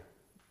luxury,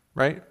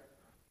 right?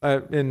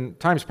 In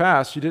times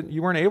past,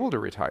 you weren't able to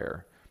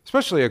retire,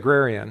 especially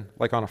agrarian,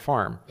 like on a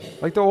farm.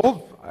 Like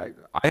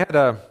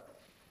I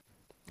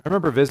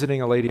remember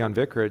visiting a lady on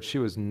Vicarage. She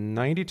was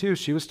 92.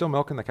 She was still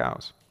milking the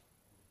cows.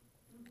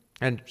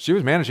 And she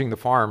was managing the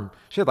farm.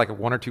 She had like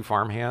one or two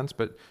farm hands,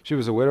 but she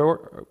was a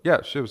widow.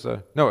 Yeah, she was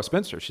a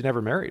spinster. She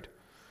never married.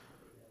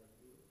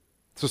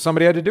 So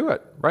somebody had to do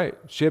it, right?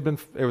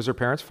 It was her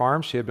parents'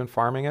 farm. She had been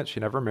farming it. She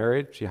never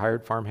married. She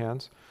hired farm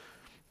hands.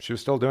 She was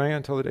still doing it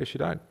until the day she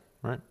died,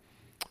 right?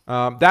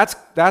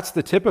 That's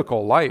the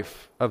typical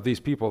life of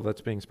these people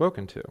that's being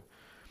spoken to.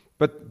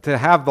 But to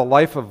have the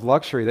life of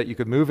luxury that you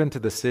could move into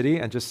the city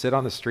and just sit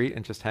on the street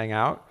and just hang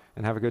out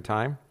and have a good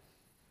time.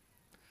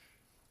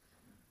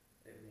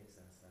 It makes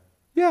sense then.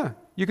 Yeah,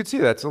 you could see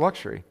that. It's a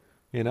luxury,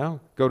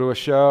 Go to a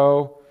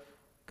show,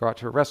 go out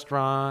to a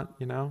restaurant,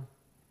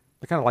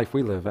 the kind of life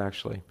we live,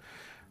 actually.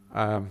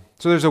 So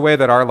there's a way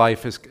that our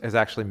life is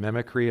actually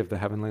mimicry of the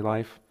heavenly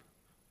life.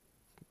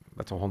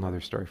 That's a whole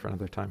other story for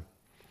another time.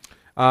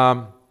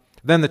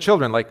 Then the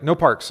children, like no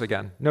parks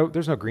again. No,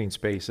 there's no green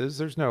spaces.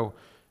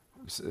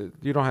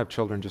 You don't have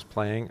children just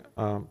playing.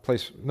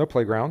 No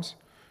playgrounds,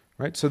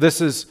 right? So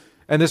this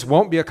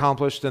won't be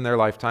accomplished in their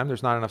lifetime.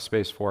 There's not enough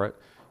space for it,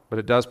 but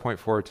it does point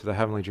forward to the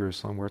heavenly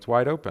Jerusalem where it's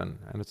wide open,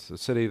 and it's a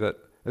city that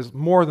is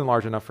more than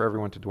large enough for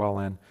everyone to dwell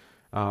in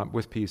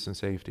with peace and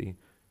safety,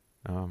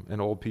 and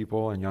old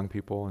people and young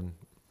people and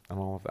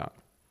all of that.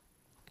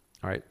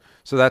 All right,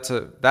 so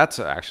that's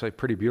actually a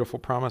pretty beautiful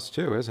promise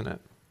too, isn't it?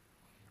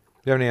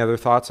 Do you have any other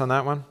thoughts on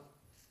that one?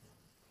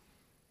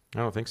 I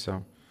don't think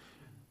so.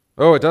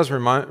 Oh, it does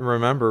remind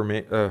me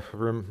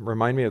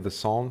of the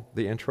psalm,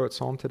 the intro at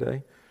Psalm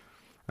today.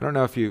 I don't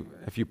know if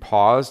you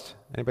paused.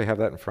 Anybody have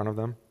that in front of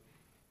them?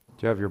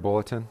 Do you have your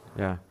bulletin?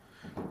 Yeah.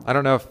 I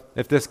don't know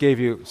if this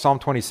Psalm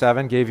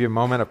 27 gave you a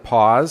moment of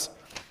pause.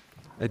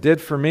 It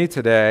did for me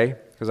today,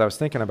 because I was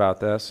thinking about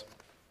this.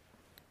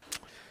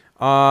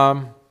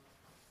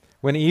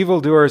 When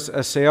evildoers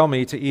assail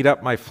me to eat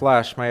up my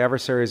flesh, my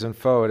adversaries and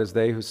foe, it is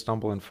they who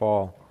stumble and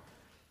fall.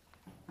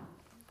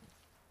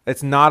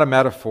 It's not a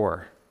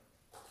metaphor.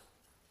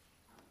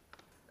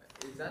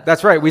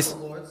 That's right. The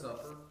Lord's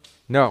Supper?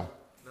 No.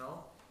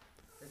 No?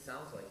 It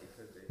sounds like it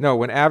could be. No,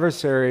 when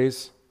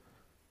adversaries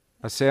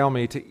assail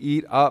me to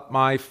eat up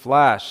my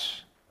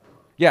flesh.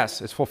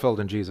 Yes, it's fulfilled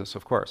in Jesus,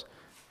 of course.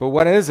 But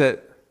what is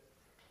it?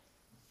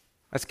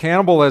 That's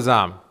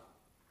cannibalism.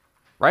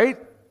 Right?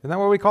 Isn't that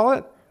what we call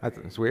it?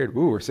 It's weird.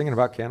 Ooh, we're singing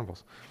about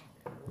cannibals.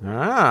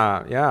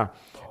 Ah, yeah.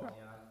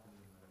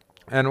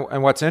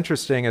 And what's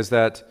interesting is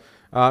that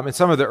in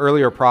some of the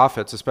earlier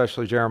prophets,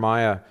 especially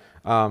Jeremiah,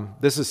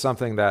 this is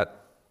something that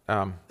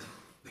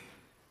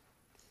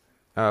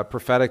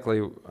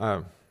prophetically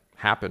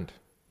happened.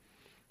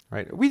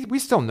 Right? We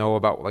still know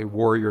about like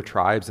warrior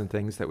tribes and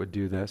things that would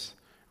do this,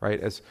 right?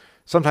 As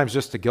sometimes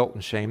just to guilt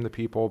and shame the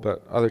people,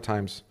 but other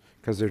times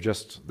because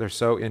they're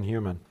so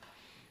inhuman.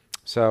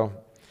 So,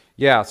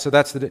 yeah. So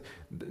that's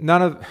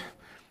none of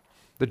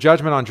the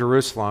judgment on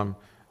Jerusalem.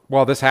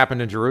 Well, this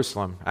happened in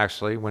Jerusalem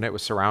actually when it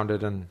was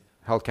surrounded and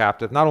held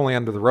captive, not only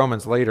under the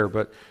Romans later,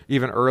 but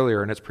even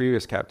earlier in its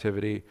previous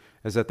captivity,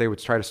 is that they would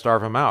try to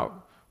starve him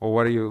out. Well,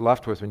 what are you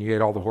left with when you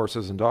ate all the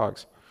horses and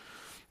dogs?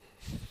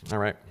 All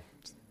right.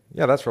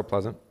 Yeah, that's real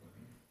pleasant.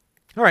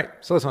 All right,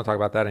 so let's not talk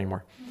about that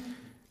anymore.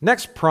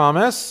 Next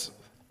promise,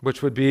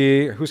 which would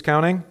be, who's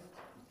counting?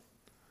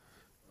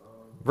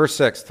 Verse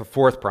 6, the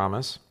fourth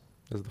promise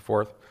is the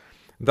fourth.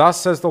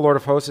 Thus says the Lord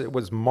of hosts, it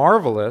was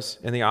marvelous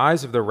in the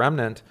eyes of the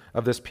remnant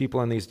of this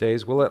people in these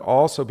days. Will it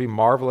also be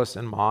marvelous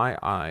in my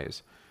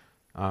eyes,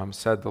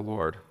 said the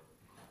Lord.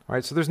 All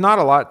right, so there's not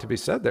a lot to be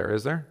said there,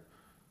 is there?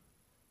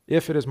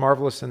 If it is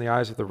marvelous in the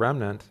eyes of the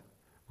remnant,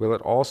 will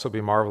it also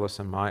be marvelous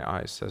in my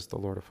eyes, says the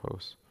Lord of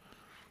hosts.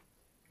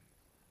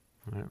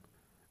 All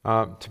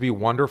right. To be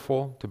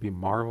wonderful, to be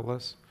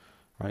marvelous,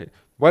 right?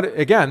 What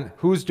again,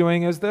 who's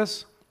doing is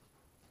this?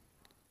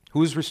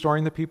 Who's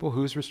restoring the people?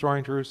 Who's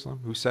restoring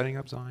Jerusalem? Who's setting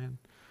up Zion?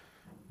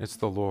 It's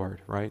the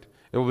Lord, right?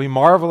 It will be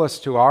marvelous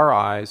to our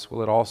eyes,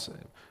 will it also,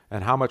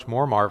 and how much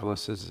more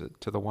marvelous is it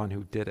to the one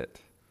who did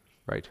it,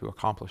 right? Who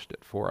accomplished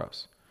it for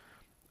us.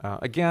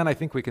 Again, I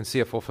think we can see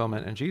a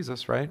fulfillment in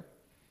Jesus, right?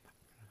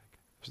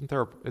 Isn't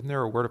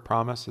there a word of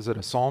promise? Is it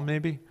a psalm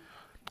maybe?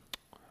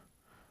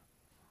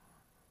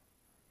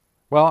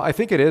 Well, I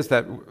think it is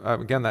that,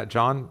 again, that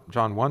John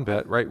 1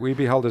 bit, right? We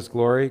beheld his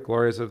glory,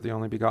 glories of the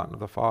only begotten of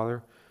the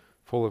Father,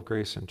 full of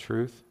grace and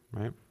truth,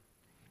 right?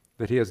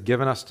 That he has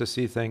given us to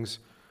see things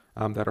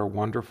that are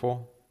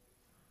wonderful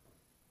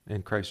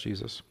in Christ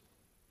Jesus.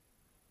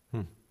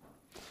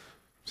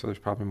 So there's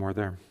probably more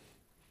there.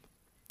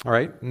 All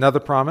right, another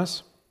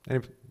promise.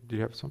 Do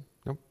you have some?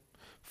 Nope.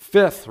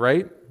 Fifth,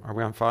 right? Are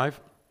we on 5?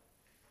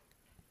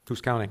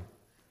 Who's counting?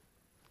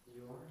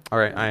 All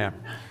right, I am.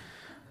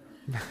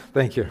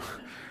 Thank you.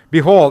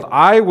 Behold, who's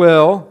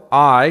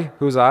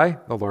I?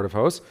 The Lord of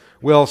hosts,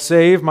 will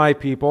save my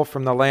people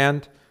from the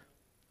land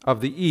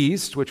of the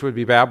east, which would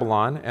be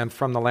Babylon, and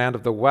from the land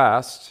of the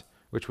west,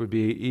 which would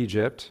be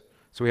Egypt.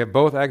 So we have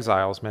both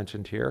exiles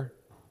mentioned here,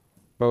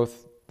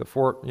 both the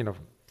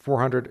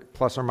 400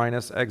 plus or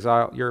minus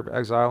year of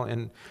exile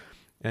in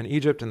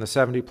Egypt, and the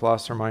 70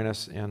 plus or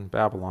minus in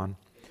Babylon.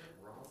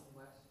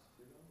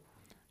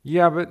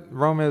 Yeah, but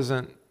Rome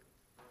isn't.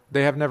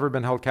 They have never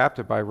been held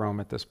captive by Rome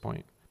at this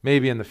point.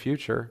 Maybe in the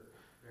future.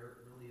 There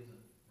really isn't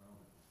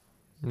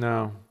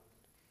Rome.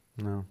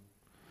 No.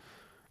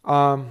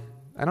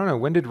 I don't know.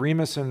 When did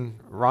Remus and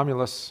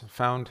Romulus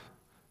found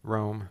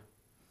Rome?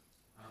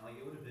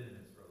 It would have been in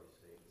its early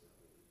stages.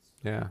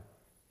 Yeah.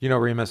 You know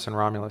Remus and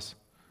Romulus.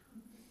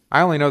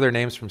 I only know their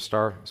names from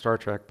Star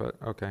Trek, but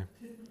okay.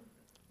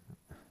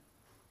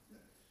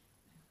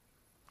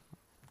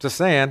 Just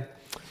saying.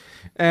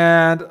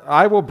 And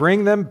I will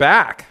bring them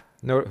back.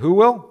 No, who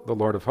will? The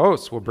Lord of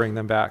hosts will bring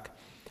them back.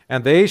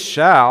 And they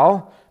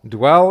shall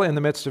dwell in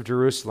the midst of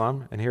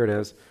Jerusalem. And here it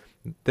is.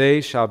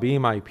 They shall be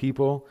my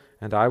people,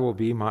 and I will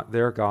be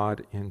their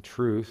God in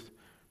truth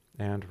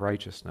and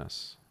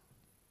righteousness.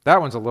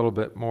 That one's a little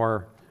bit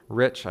more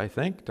rich, I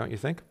think. Don't you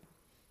think?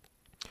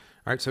 All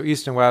right, so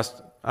east and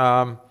west.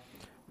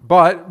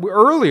 But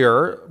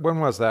earlier, when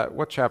was that?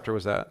 What chapter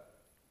was that?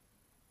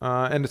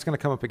 And it's going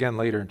to come up again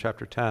later in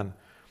chapter 10.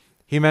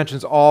 He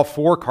mentions all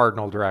 4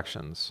 cardinal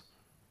directions.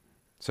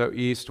 So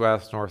east,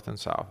 west, north, and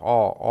south,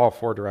 all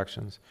 4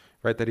 directions,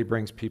 right? That he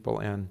brings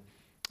people in.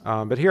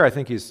 But here, I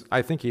think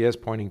he is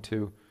pointing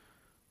to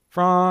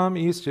from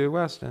east to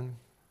west and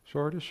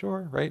shore to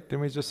shore, right?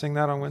 Didn't we just sing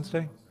that on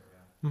Wednesday?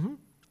 Mm-hmm.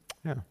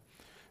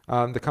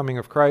 Yeah. The coming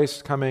of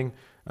Christ, coming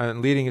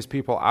and leading his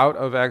people out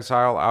of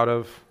exile, out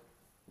of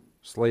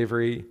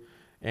slavery,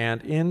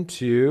 and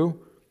into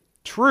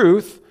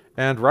truth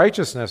and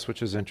righteousness,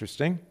 which is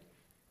interesting.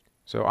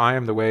 So I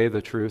am the way,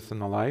 the truth,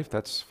 and the life.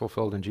 That's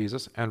fulfilled in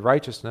Jesus. And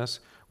righteousness,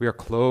 we are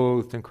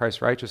clothed in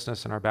Christ's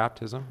righteousness in our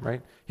baptism,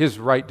 right? His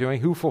right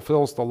doing. Who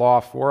fulfills the law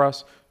for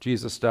us?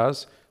 Jesus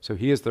does. So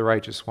he is the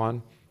righteous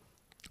one.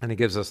 And he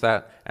gives us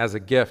that as a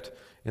gift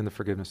in the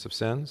forgiveness of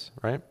sins,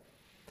 right?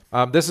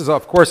 This is,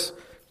 of course,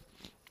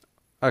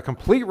 a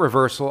complete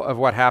reversal of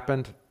what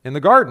happened in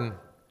the garden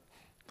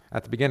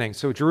at the beginning.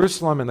 So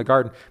Jerusalem in the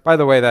garden. By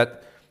the way,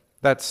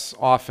 that's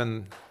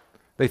often,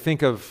 they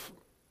think of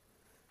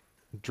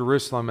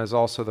Jerusalem as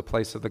also the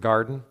place of the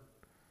garden.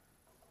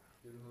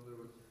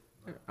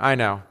 I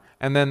know.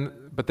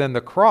 But then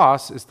the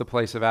cross is the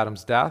place of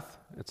Adam's death.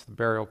 It's the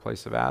burial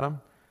place of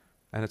Adam.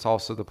 And it's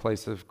also the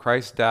place of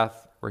Christ's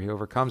death, where he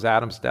overcomes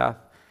Adam's death.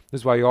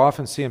 This is why you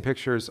often see in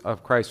pictures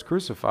of Christ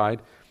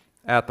crucified,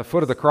 at the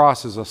foot of the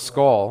cross is a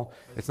skull.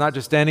 It's not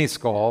just any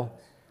skull.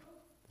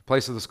 The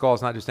place of the skull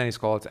is not just any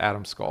skull, it's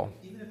Adam's skull.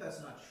 Even if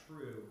that's not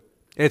true,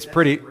 it's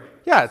pretty,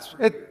 yeah,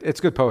 it's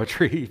good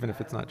poetry, even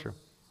if it's not true.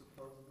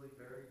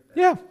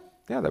 Yeah,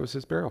 that was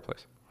his burial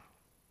place.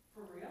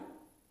 For real?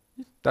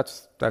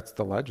 That's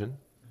the legend.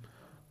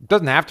 It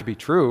doesn't have to be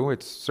true.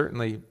 It's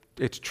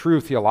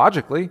true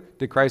theologically.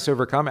 Did Christ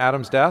overcome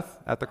Adam's death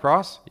at the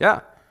cross?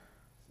 Yeah.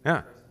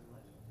 Yeah,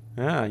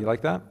 you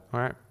like that? All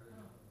right.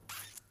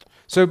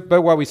 So,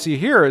 but what we see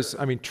here is,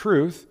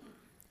 truth.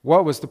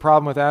 What was the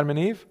problem with Adam and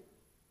Eve?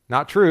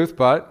 Not truth,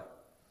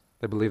 but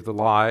They believed the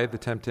lie, the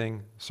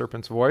tempting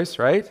serpent's voice,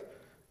 right?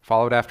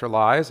 Followed after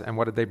lies. And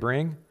what did they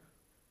bring?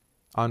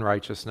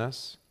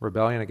 Unrighteousness,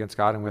 rebellion against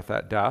God, and with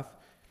that, death.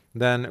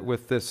 Then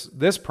with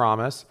this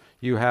promise,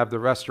 you have the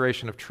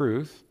restoration of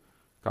truth,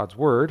 God's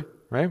word,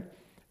 right?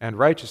 And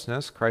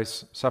righteousness,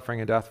 Christ's suffering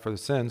and death for the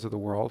sins of the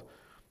world,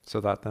 so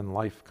that then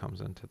life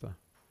comes into the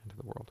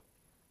world.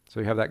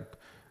 So you have that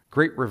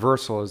great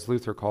reversal, as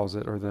Luther calls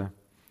it, or the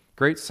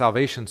great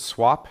salvation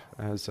swap,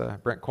 as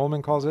Brent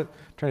Coleman calls it.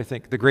 I'm trying to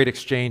think. The great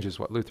exchange is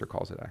what Luther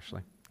calls it,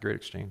 actually. Great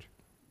exchange.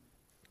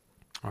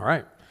 All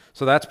right.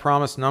 So that's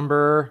promise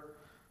number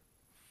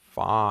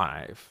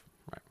 5.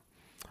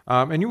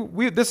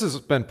 Right. This has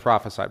been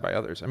prophesied by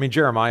others. I mean,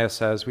 Jeremiah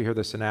says, we hear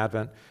this in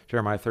Advent,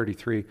 Jeremiah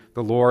 33,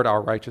 the Lord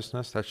our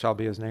righteousness, that shall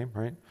be his name,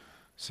 right?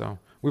 So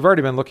we've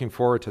already been looking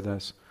forward to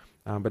this,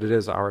 but it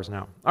is ours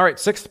now. All right,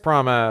 6th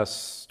promise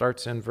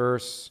starts in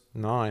verse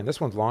 9.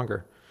 This one's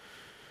longer.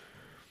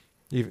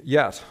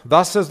 Yes.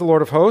 Thus says the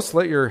Lord of hosts,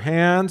 let your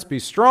hands be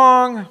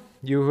strong,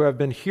 you who have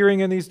been hearing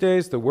in these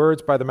days the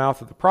words by the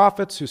mouth of the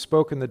prophets who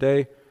spoke in the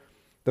day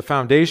the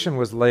foundation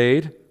was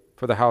laid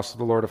for the house of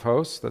the Lord of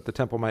hosts, that the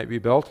temple might be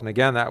built. And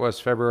again, that was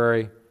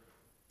February,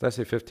 did I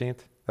say 15th?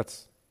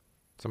 That's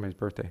somebody's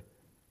birthday.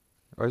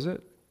 Or is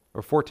it?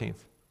 Or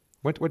 14th?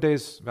 What day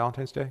is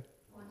Valentine's Day?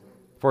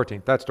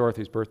 14th. That's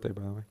Dorothy's birthday,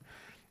 by the way.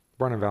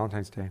 Born on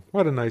Valentine's Day.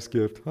 What a nice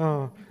gift.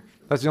 Oh,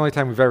 that's the only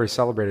time we've ever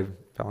celebrated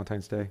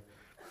Valentine's Day.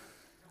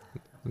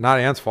 Not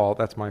Ann's fault.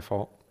 That's my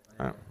fault.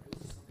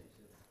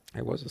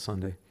 It was a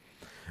Sunday.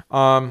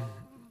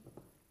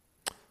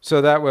 So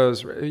that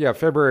was,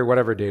 February,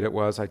 whatever date it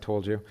was, I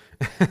told you,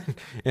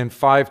 in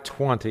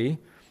 520,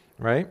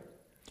 right?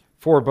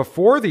 For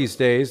before these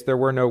days there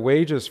were no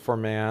wages for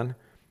man,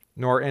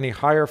 nor any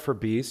hire for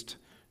beast,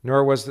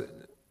 there was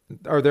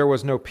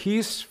no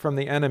peace from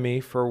the enemy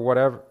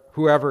for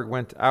whoever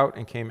went out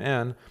and came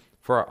in,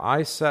 for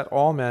I set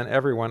all men,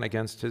 everyone,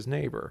 against his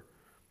neighbor.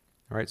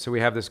 All right, so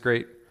we have this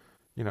great,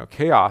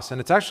 chaos, and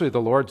it's actually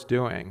the Lord's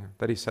doing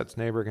that he sets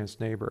neighbor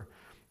against neighbor.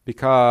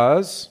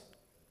 Because,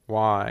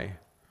 why?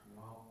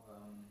 Well,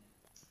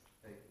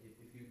 if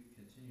you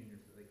continue,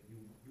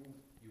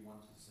 you want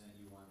to sin,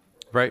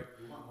 right.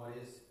 You want what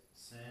is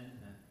sin,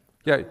 and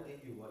yeah. will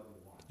get you what you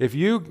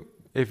want.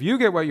 If you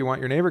get what you want,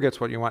 your neighbor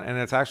gets what you want, and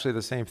it's actually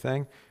the same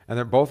thing,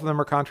 and both of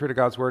them are contrary to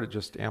God's word, it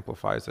just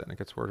amplifies it and it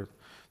gets worded.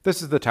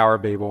 This is the Tower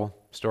of Babel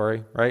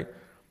story, right?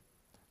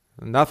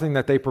 Nothing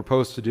that they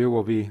propose to do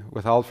will be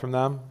withheld from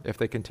them if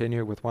they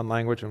continue with one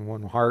language and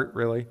one heart,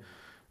 really,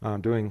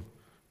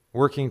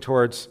 working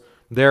towards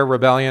their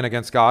rebellion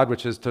against God,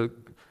 which is to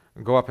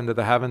go up into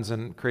the heavens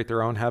and create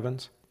their own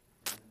heavens.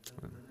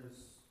 And then there's,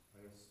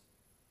 I guess,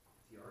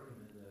 the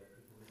argument that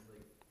people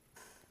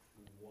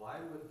like, why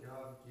would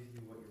God give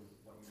you what you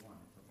want?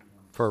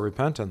 For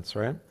repentance,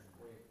 right?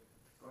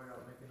 Going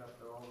out making up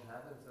their own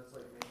heavens, that's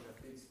like making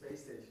a big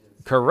space station.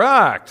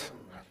 Correct.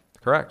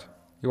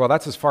 Well,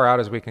 that's as far out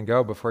as we can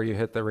go before you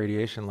hit the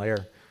radiation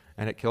layer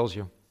and it kills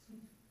you.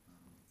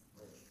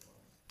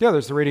 Yeah,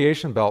 there's the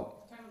radiation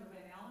belt. Talking about the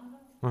Van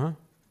Allen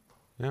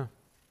though? Yeah.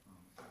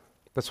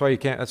 That's why you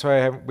can't. That's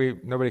why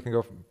nobody can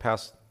go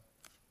past.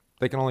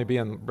 They can only be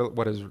in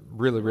what is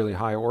really, really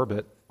high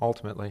orbit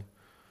ultimately.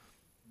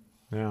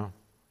 Yeah.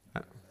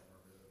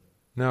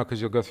 No, because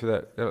you'll go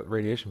through that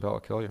radiation belt will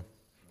kill you.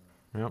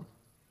 Yeah. You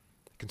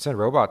can send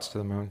robots to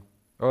the moon.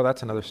 Oh,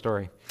 that's another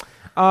story.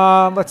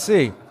 Let's see.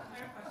 I have a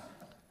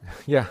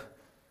question. Yeah.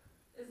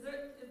 There's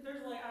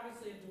like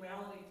obviously a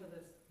duality to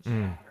this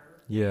chapter.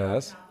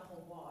 Yes. Not the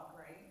whole book,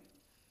 right?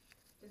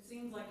 It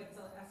seems like it's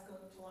an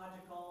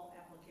eschatological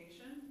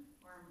application.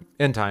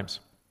 End times.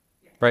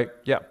 Yeah. Right?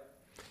 Yeah.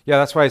 Yeah,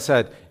 that's why I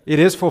said it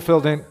is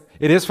fulfilled in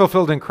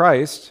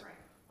Christ, Right.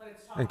 But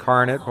it's talking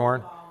incarnate, also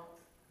born, about,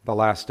 the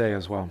last day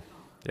as well.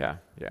 Yeah.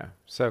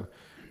 So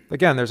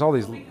again, there's all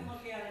these. so we can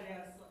look at it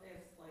as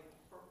like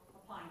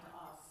applying to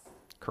us.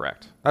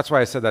 Correct. That's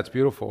why I said that's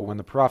beautiful when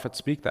the prophets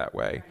speak that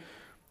way.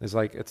 It's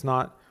like it's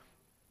not.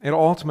 It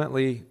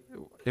ultimately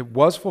it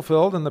was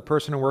fulfilled in the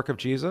person and work of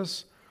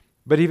Jesus,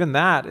 but even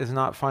that is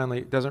not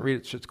finally doesn't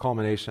reach its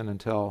culmination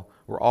until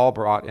we're all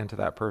brought into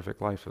that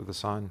perfect life of the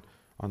Son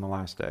on the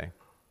last day.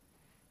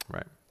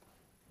 Right.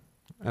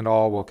 And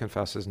all will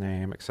confess his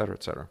name, et cetera,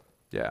 et cetera.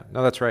 Yeah.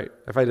 No, that's right.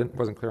 If I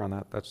wasn't clear on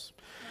that, that's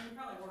And you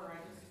probably were, right?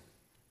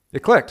 it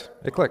clicked.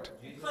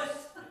 Jesus,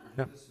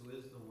 Yeah. Jesus, who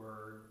is the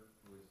Word,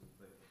 who is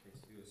basically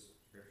was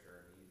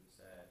Scripture, he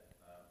said,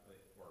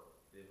 or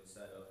it was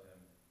said of him,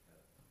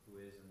 who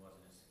is and was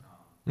and is to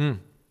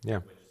come.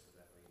 Yeah. Which is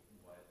exactly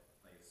what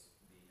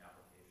the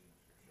application of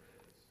Scripture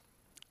is.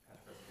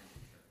 Past, present, and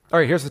future. All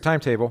right, here's the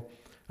timetable.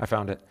 I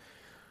found it.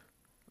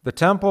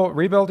 The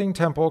rebuilding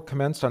temple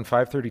commenced on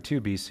 532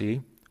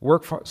 BC.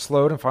 Work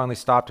slowed and finally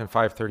stopped in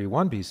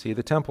 531 BC.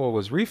 The temple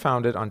was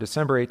refounded on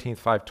December 18th,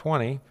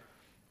 520,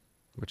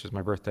 which is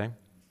my birthday,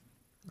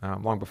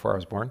 long before I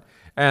was born.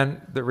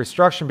 And the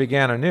restructuring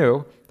began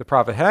anew. The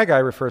prophet Haggai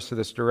refers to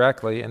this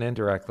directly and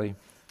indirectly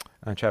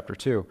in chapter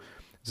 2.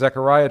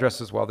 Zechariah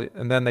addresses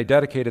and then they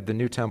dedicated the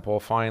new temple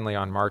finally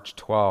on March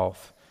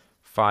 12th,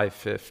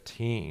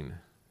 515.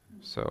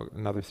 So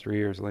another 3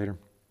 years later.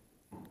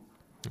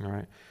 All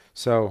right.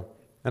 So,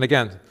 and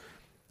again,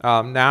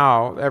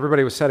 now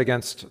everybody was set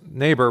against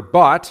neighbor,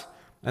 but,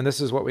 and this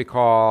is what we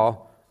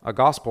call a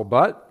gospel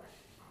but,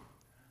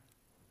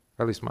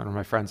 or at least one of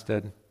my friends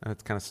did, and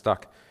it's kind of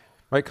stuck,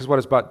 right? Because what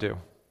does but do?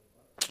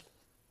 That's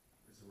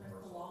the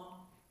law.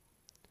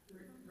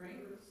 Right?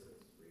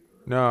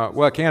 No,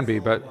 well, it can be,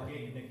 but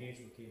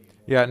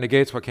yeah, it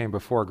negates what came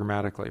before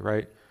grammatically,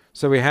 right?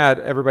 So we had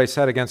everybody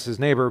set against his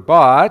neighbor,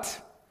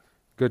 but,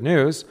 good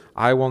news,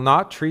 I will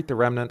not treat the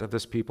remnant of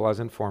this people as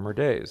in former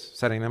days,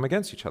 setting them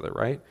against each other,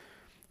 right?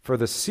 For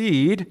the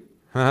seed,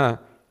 the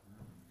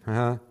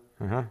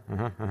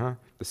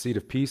seed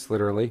of peace,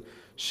 literally,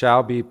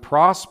 shall be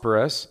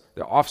prosperous,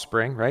 the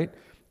offspring, right?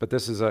 But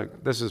this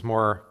is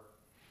more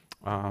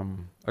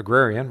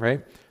agrarian,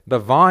 right? The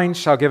vine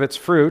shall give its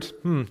fruit.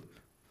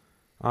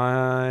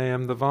 I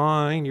am the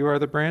vine, you are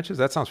the branches.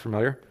 That sounds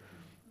familiar.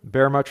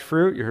 Bear much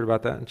fruit. You heard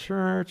about that in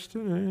church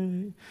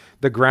today.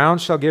 The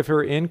ground shall give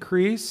her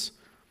increase,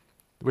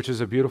 which is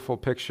a beautiful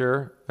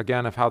picture,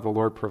 again, of how the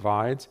Lord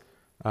provides.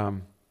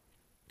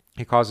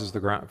 He causes the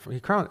ground.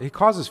 He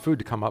causes food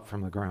to come up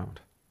from the ground,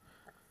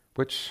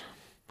 which.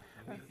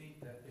 And we think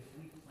that if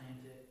we plant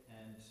it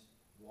and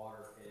water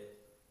it,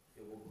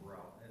 it will grow.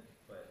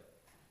 But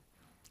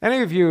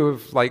Any of you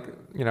have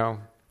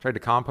tried to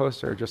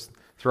compost or just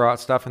throw out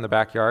stuff in the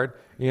backyard?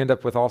 You end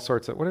up with all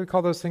sorts of, what do we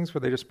call those things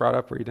where they just brought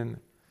up where you didn't?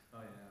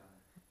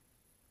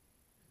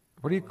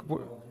 oh yeah,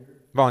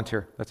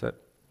 Volunteer. That's it.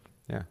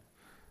 Yeah.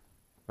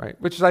 Right.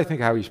 Which is, I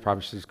think, how you should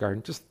probably just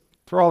garden. Just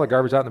throw all the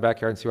garbage out in the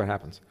backyard and see what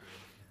happens.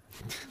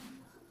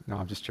 No,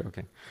 I'm just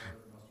joking.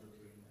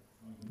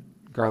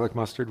 Garlic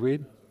mustard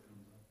weed?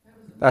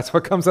 That's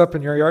what comes up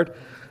in your yard?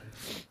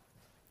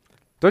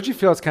 Don't you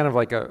feel it's kind of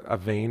like a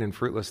vain and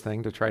fruitless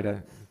thing to try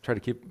to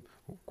keep,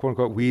 quote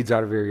unquote, weeds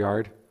out of your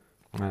yard?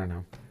 I don't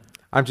know.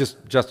 I'm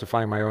just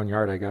justifying my own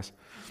yard, I guess.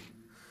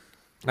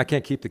 I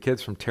can't keep the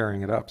kids from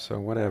tearing it up, so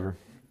whatever.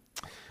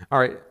 All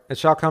right, it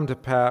shall come to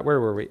pass. Where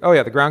were we? Oh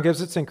yeah, the ground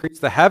gives its increase.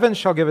 The heavens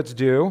shall give its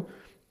dew.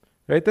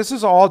 Right? This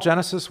is all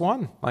Genesis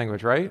 1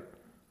 language, right?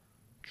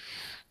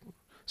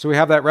 So we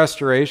have that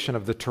restoration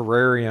of the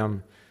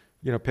terrarium,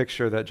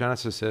 picture that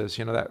Genesis is.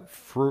 That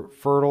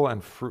fertile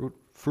and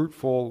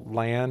fruitful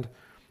land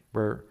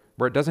where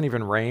it doesn't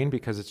even rain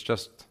because it's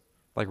just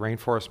like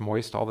rainforest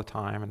moist all the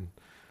time, and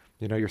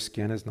your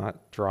skin is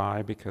not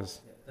dry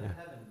because. the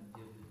heaven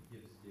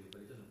gives dew,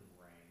 but it doesn't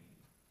rain.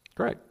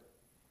 Great.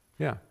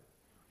 Yeah.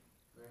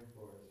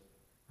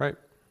 Right.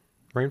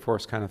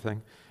 Rainforest kind of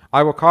thing.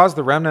 I will cause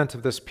the remnant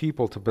of this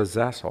people to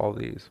possess all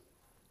these.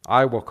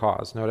 I will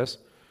cause. Notice,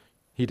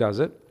 he does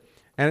it.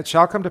 And it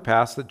shall come to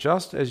pass that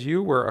just as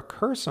you were a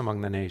curse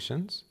among the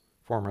nations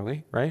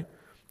formerly, right?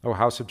 O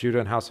house of Judah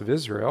and house of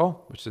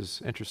Israel, which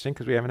is interesting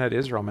because we haven't had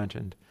Israel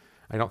mentioned.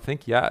 I don't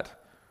think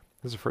yet.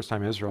 This is the first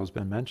time Israel has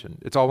been mentioned.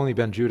 It's only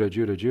been Judah,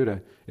 Judah,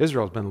 Judah.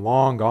 Israel's been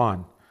long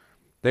gone.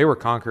 They were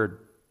conquered,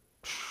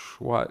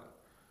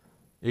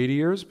 80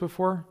 years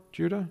before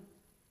Judah,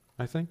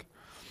 I think.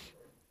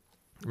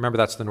 Remember,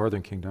 that's the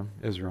northern kingdom,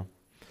 Israel.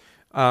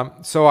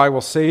 So I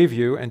will save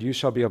you, and you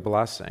shall be a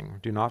blessing.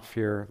 Do not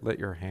fear, let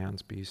your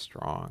hands be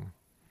strong.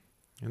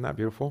 Isn't that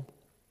beautiful?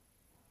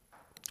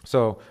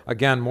 So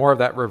again, more of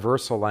that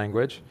reversal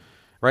language,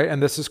 right?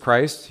 And this is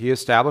Christ. He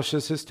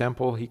establishes his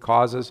temple. He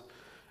causes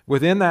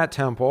within that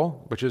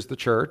temple, which is the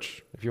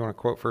church, if you want to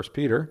quote 1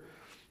 Peter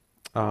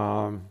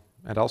and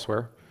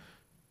elsewhere,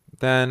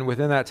 then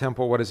within that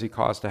temple, what does he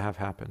cause to have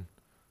happen?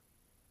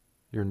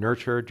 You're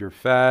nurtured, you're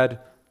fed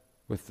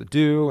with the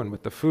dew and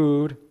with the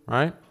food,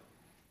 right?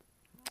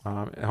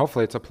 And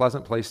hopefully it's a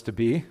pleasant place to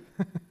be,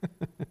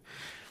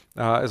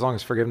 as long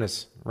as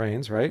forgiveness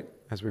reigns, right?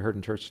 As we heard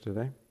in church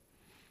today.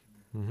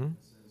 Mm-hmm.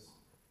 This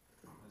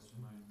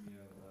reminds me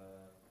of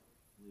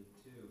Luke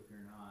 2,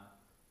 fear not,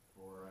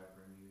 for I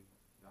bring you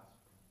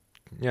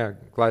gospel. Yeah,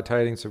 glad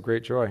tidings of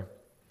great joy,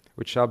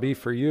 which shall be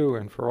for you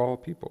and for all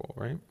people,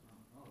 right?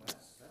 Oh, that's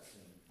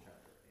in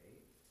chapter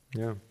 8.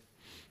 Yeah.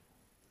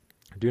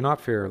 Do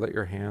not fear, let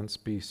your hands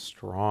be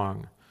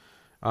strong.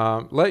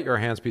 Let your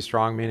hands be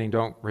strong, meaning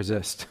don't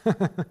resist.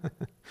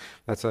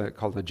 That's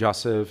called a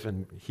jussive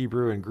in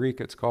Hebrew. and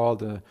Greek, it's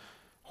called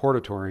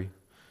hortatory,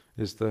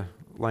 is the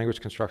language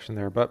construction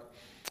there. But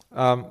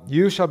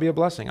you shall be a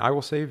blessing. I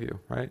will save you,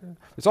 right?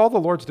 It's all the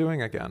Lord's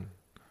doing again.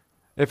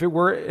 If it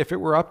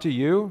were up to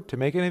you to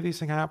make any of these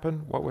things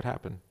happen, what would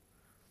happen?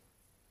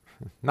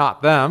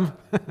 Not them,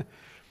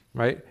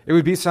 right? It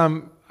would be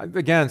some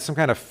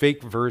kind of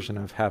fake version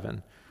of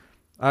heaven.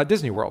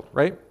 Disney World,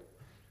 right?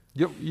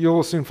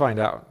 You'll soon find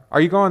out. Are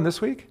you going this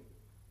week?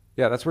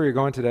 Yeah, that's where you're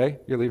going today?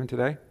 You're leaving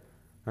today?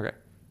 Okay.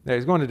 Yeah,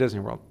 he's going to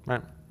Disney World,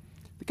 right?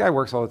 The guy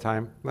works all the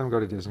time. Let him go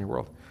to Disney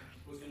World.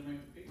 Who's going to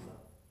make the pizza?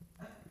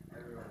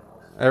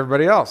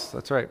 Everybody else,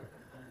 that's right.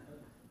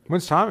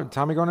 When's Tommy?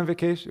 Tommy going on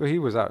vacation? Well, he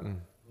was out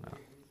in... Gone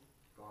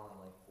on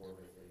like 4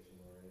 vacations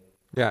already.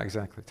 Yeah,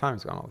 exactly.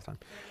 Tommy's gone all the time.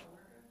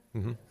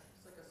 Mm-hmm.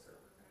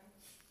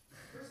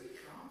 Where's he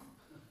from?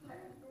 I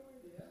have no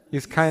idea.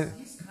 He's kind of in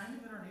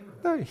our neighborhood.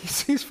 No,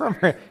 he's from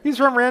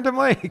Random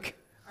Lake.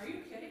 Are you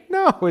kidding?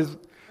 No, Originally?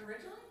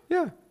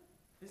 yeah,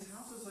 His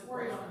house is like Or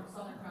right from on.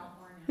 Southern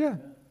California? yeah.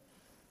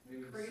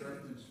 Maybe Crazy.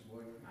 surfed in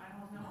Sheboygan. I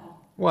don't know.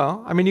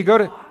 Well, I mean, you go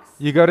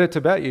to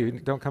Tibet, you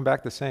don't come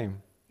back the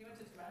same. He went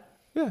to Tibet?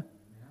 Yeah,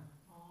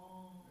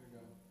 Oh. That's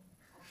where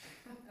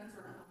it comes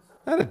from.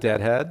 not a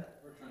deadhead.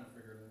 We're trying to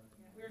figure it out.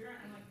 Yeah, we were trying,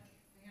 I'm like,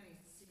 man, he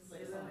seems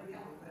like somebody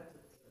else.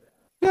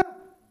 Yeah,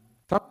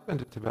 I've been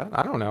to Tibet.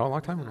 I don't know, a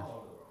long time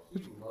ago. He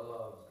loves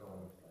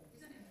going to places.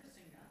 He's an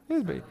interesting guy.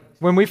 Yeah, but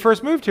when we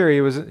first moved here,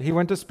 he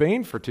went to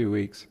Spain for 2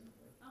 weeks.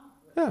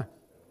 Yeah,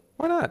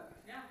 why not?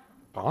 Yeah.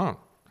 Fun.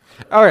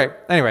 All right.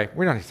 Anyway,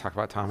 we don't need to talk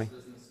about Tommy.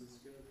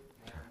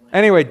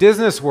 Anyway,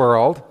 Disney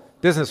World.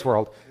 I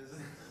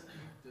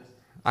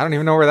don't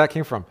even know where that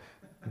came from.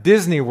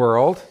 Disney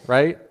World,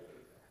 right?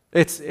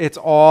 It's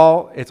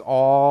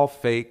all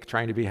fake,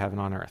 trying to be heaven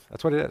on earth.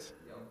 That's what it is.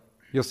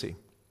 You'll see.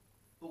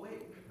 But wait, we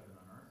have heaven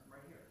on earth right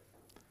here.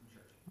 In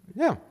church.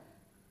 Yeah.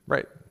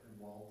 Right.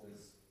 Walt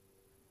is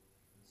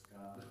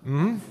God.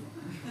 Hmm.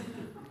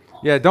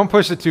 Yeah. Don't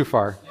push it too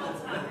far.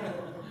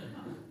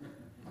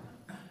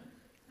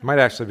 Might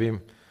actually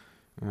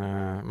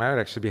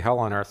be hell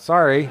on earth.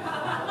 Sorry. You'll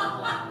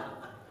have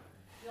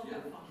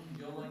fun.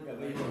 You'll like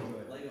Legoland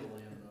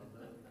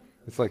though.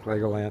 It's like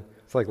Legoland.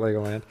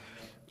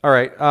 All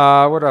right.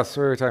 What else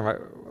were we talking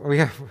about?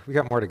 We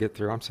got more to get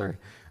through. I'm sorry.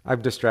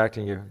 I'm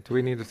distracting you. Do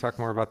we need to talk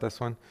more about this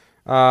one?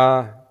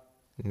 No,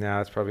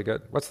 that's probably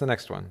good. What's the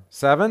next one?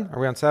 7? Are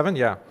we on 7?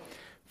 Yeah.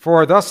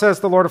 For thus says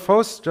the Lord of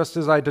hosts, just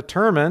as I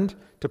determined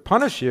to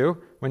punish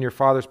you when your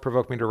fathers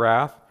provoked me to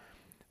wrath,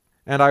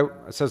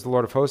 says the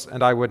Lord of hosts,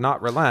 and I would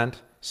not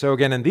relent. So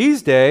again, in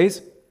these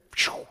days,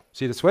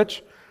 see the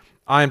switch?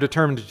 I am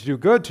determined to do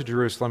good to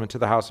Jerusalem and to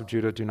the house of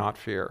Judah. Do not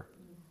fear.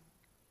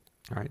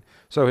 All right.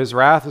 So his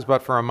wrath is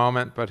but for a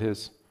moment, but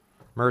his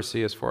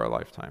mercy is for a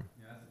lifetime.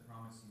 Yeah, that's the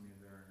promise he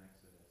made there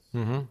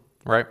in Exodus.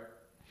 Right.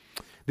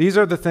 These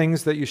are the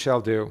things that you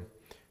shall do.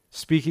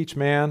 Speak each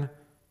man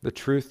the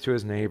truth to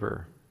his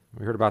neighbor.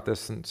 We heard about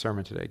this in the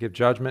sermon today. Give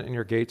judgment in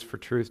your gates for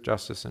truth,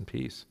 justice, and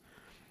peace.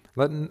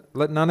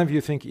 Let none of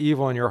you think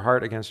evil in your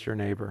heart against your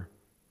neighbor.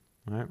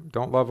 All right?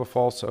 Don't love a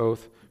false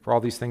oath, for all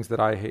these things that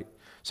I hate.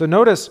 So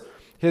notice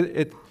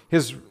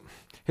his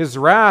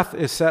wrath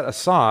is set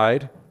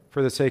aside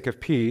for the sake of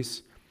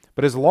peace,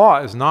 but his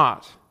law is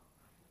not.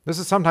 This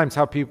is sometimes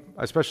how people,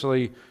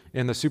 especially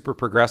in the super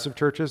progressive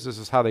churches, this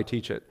is how they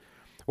teach it.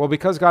 Well,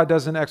 because God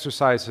doesn't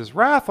exercise his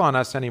wrath on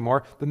us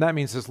anymore, then that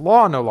means his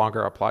law no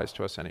longer applies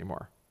to us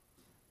anymore.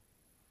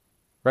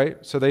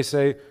 Right? So they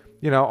say,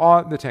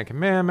 all the Ten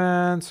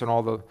Commandments and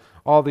all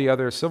the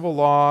other civil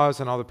laws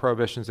and all the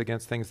prohibitions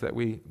against things that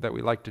we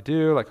like to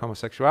do, like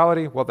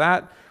homosexuality. Well,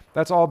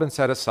 that's all been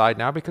set aside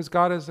now because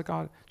God is the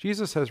God.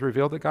 Jesus has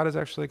revealed that God is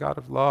actually a God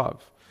of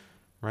love,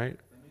 right?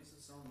 That makes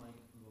it sound like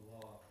the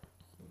law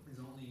is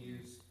only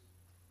used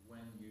when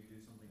you do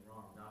something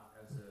wrong, not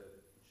as a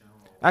general.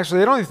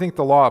 Actually, I don't even think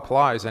the law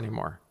applies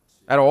anymore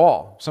at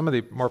all. Some of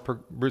the more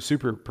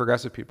super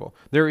progressive people,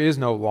 there is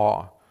no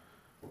law,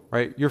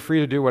 right? You're free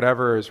to do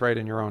whatever is right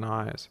in your own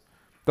eyes.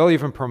 They'll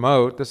even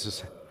promote, this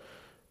is,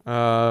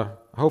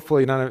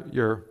 hopefully none of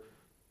you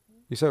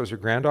said it was your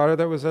granddaughter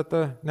that was at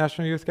the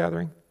National Youth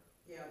Gathering?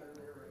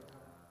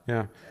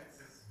 Yeah,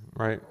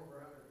 right.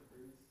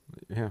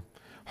 Yeah.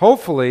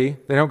 Hopefully,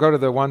 they don't go to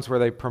the ones where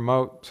they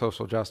promote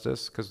social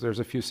justice, because there's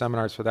a few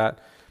seminars for that.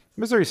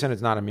 Missouri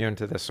Synod's not immune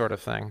to this sort of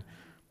thing,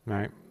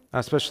 right?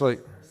 Especially.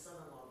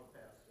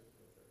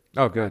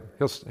 Oh, good.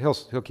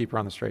 He'll keep her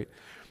on the straight.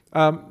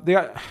 No,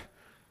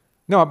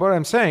 but what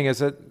I'm saying is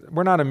that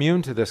we're not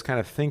immune to this kind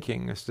of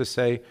thinking. It's to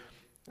say,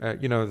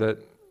 that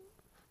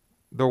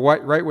the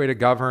right way to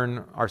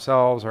govern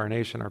ourselves, our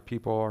nation, our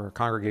people, our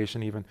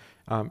congregation even,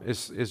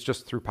 is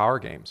just through power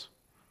games,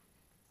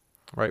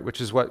 right?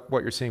 Which is what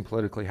you're seeing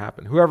politically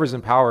happen. Whoever's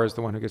in power is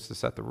the one who gets to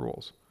set the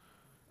rules.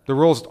 The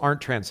rules aren't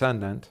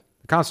transcendent.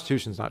 The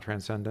Constitution's not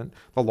transcendent.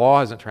 The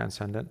law isn't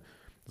transcendent.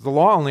 The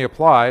law only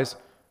applies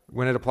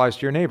when it applies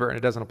to your neighbor, and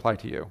it doesn't apply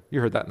to you. You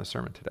heard that in the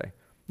sermon today.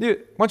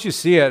 Once you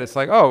see it, it's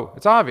like, oh,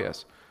 it's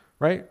obvious,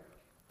 right?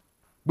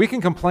 We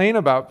can complain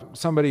about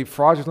somebody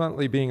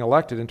fraudulently being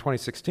elected in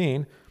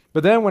 2016,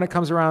 but then when it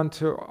comes around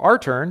to our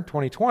turn,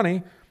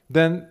 2020,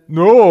 then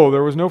no,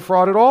 there was no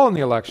fraud at all in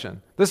the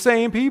election. The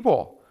same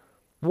people.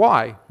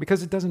 Why?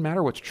 Because it doesn't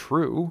matter what's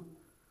true.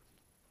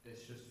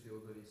 It's just feel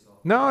good self.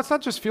 No, it's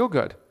not just feel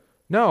good.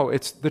 No,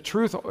 it's the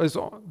truth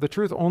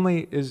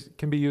only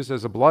can be used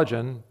as a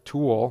bludgeon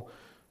tool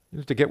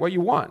to get what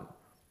you want.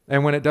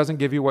 And when it doesn't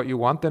give you what you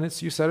want, then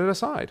you set it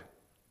aside.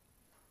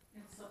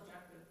 It's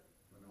subjective.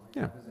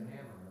 Yeah. There's a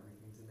hammer,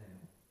 everything's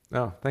a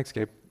nail. Oh, thanks,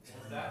 Gabe.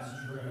 That's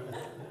true.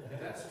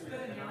 That's true.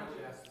 Then you might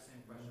ask the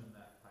same question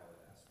that Pilate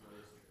asked. What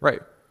is true?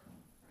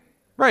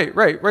 Right.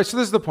 Right. So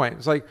this is the point.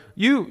 It's like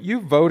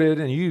you voted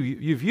and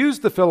you've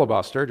used the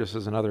filibuster, just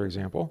as another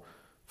example,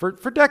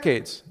 for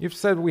decades. You've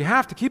said we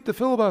have to keep the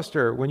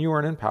filibuster when you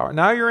weren't in power.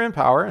 Now you're in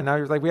power, and now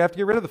you're like, we have to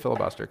get rid of the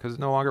filibuster because it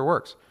no longer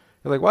works.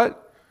 You're like,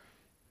 what?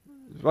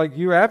 Like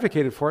you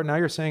advocated for it, now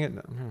you're saying it.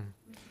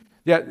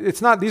 Yeah,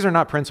 it's not. These are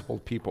not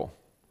principled people.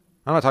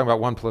 I'm not talking about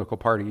one political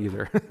party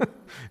either.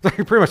 It's like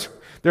pretty much,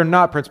 they're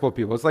not principled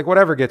people. It's like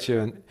whatever gets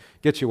you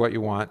what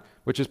you want,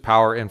 which is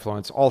power,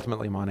 influence,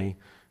 ultimately money.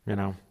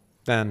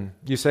 Then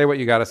you say what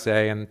you got to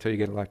say until you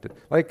get elected.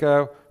 Like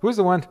who's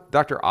the one?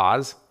 Dr.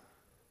 Oz.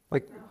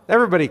 Like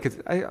everybody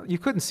you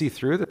couldn't see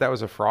through that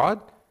was a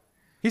fraud.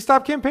 He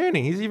stopped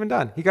campaigning. He's even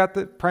done. He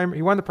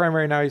won the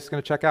primary. Now he's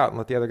going to check out and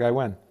let the other guy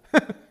win.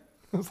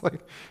 It's like,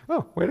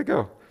 oh, way to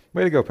go,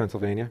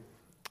 Pennsylvania.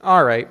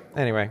 All right.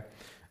 Anyway,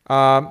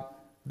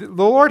 the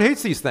Lord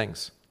hates these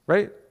things,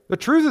 right? The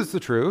truth is the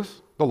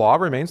truth. The law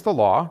remains the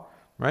law,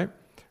 right?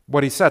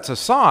 What he sets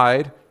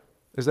aside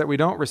is that we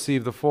don't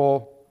receive the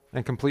full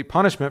and complete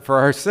punishment for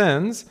our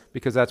sins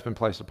because that's been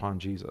placed upon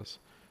Jesus,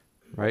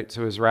 right?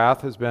 So his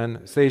wrath has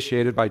been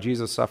satiated by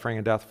Jesus' suffering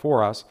and death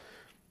for us,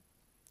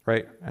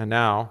 right? And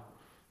now,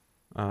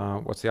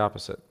 what's the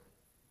opposite?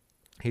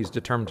 He's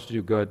determined to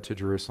do good to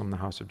Jerusalem, the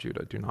house of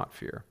Judah. Do not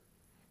fear.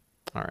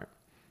 All right.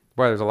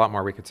 Boy, there's a lot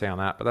more we could say on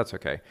that, but that's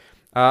okay.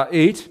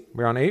 8,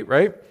 we're on 8,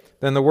 right?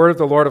 Then the word of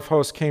the Lord of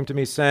hosts came to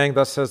me saying,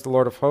 thus says the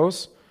Lord of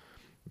hosts.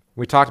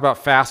 We talked about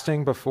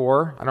fasting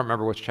before. I don't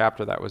remember which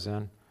chapter that was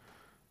in.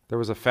 There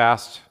was a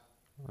fast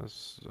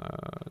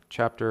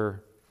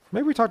chapter.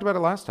 Maybe we talked about it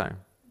last time.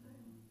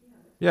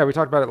 Yeah, we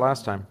talked about it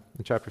last time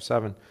in chapter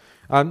 7.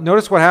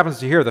 Notice what happens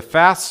to here. The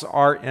fasts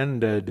are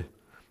ended.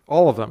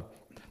 All of them.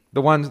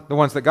 The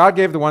ones that God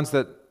gave, the ones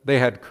that they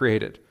had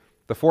created.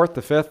 The 4th,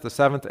 the 5th, the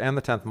 7th, and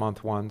the 10th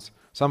month ones.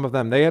 Some of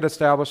them they had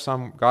established,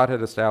 some God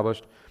had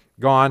established.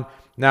 Gone,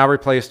 now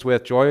replaced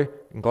with joy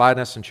and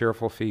gladness and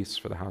cheerful feasts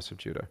for the house of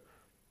Judah.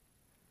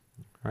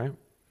 Right?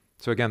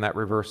 So again, that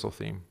reversal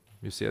theme.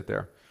 You see it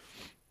there.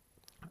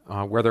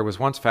 Where there was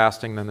once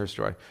fasting, then there's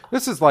joy.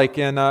 This is like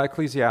in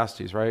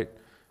Ecclesiastes, right?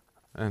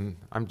 And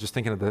I'm just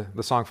thinking of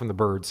the song from the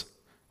Byrds,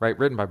 right?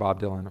 Written by Bob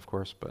Dylan, of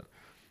course, but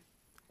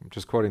I'm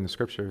just quoting the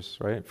scriptures,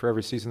 right? For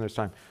every season there's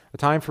time. A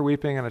time for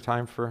weeping and a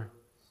time for...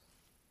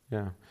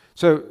 Yeah.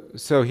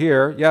 So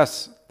here,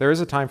 yes, there is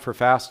a time for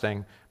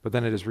fasting, but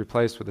then it is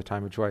replaced with a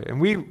time of joy.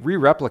 And we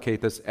replicate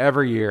this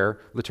every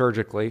year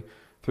liturgically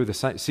through the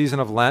season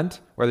of Lent,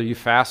 whether you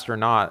fast or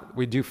not.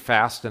 We do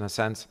fast in a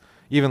sense,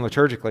 even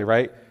liturgically,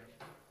 right?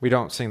 We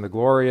don't sing the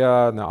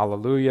Gloria and the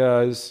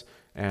Alleluias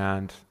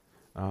and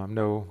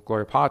no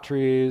Gloria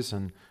Patris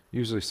and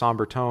usually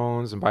somber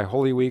tones. And by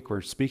Holy Week,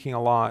 we're speaking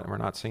a lot and we're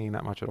not singing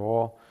that much at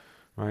all,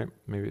 right?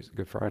 Maybe it's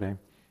Good Friday.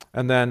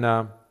 And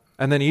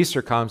then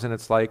Easter comes and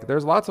it's like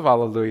there's lots of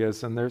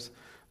Alleluias and there's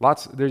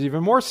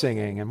even more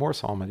singing and more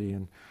psalmody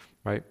and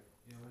right.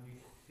 When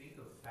you think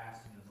of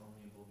fasting as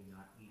only involving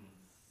not eating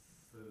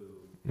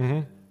food, Mm-hmm.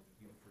 then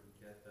you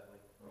forget that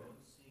you don't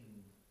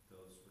sing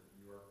those where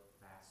you are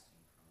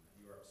fasting from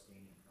that, you are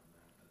abstaining from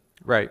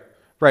that.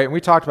 Right. And we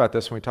talked about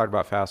this when we talked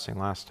about fasting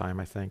last time,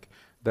 I think,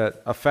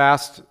 that a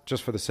fast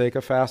just for the sake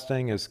of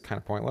fasting is kind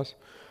of pointless.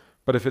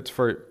 But if it's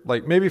for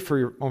maybe for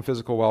your own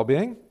physical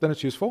well-being, then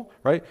it's useful,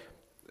 right?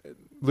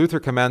 Luther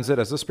commends it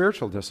as a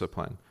spiritual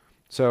discipline.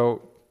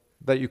 So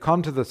that you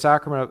come to the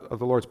sacrament of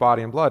the Lord's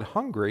body and blood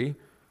hungry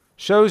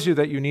shows you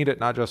that you need it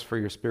not just for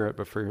your spirit,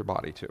 but for your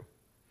body too.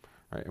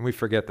 Right? And we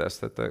forget this,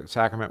 that the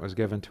sacrament was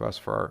given to us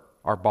for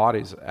our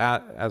bodies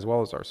as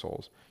well as our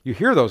souls. You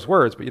hear those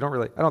words, but I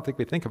don't think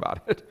we think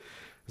about it.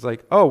 It's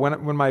like, oh,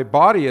 when my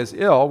body is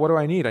ill, what do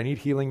I need? I need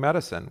healing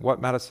medicine.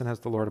 What medicine has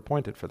the Lord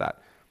appointed for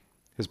that?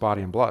 His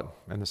body and blood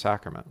and the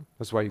sacrament.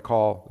 That's why you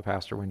call the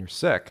pastor when you're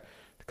sick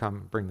to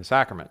come bring the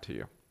sacrament to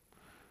you.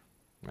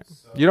 Right?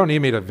 So, you don't need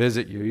me to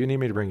visit you. You need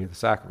me to bring you the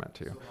sacrament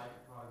to you. So like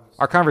the prodigal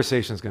Our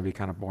conversation is going to be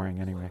kind of boring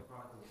anyway. Like the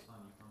prodigal son,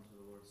 you come to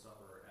the Lord's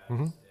Supper as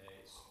Mhm.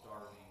 a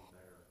starving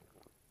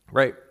beggar.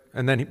 Right.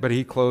 And then, but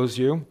he clothes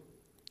you.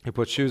 He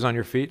puts shoes on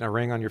your feet and a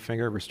ring on your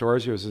finger,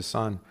 restores you as his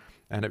son,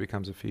 and it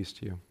becomes a feast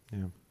to you.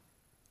 Yeah.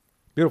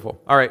 Beautiful.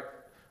 All right.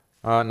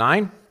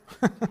 9?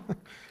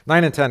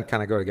 9 and 10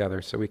 kind of go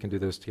together, so we can do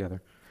this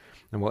together.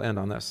 And we'll end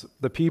on this.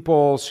 The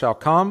people shall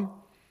come,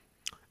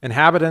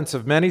 inhabitants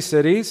of many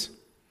cities.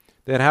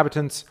 The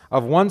inhabitants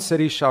of one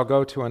city shall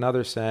go to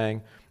another,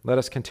 saying, let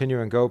us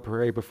continue and go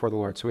pray before the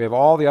Lord. So we have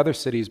all the other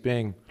cities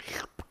being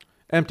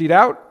emptied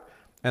out,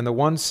 and the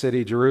one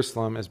city,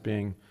 Jerusalem, is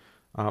being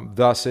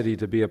the city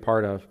to be a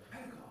part of.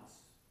 Pentecost.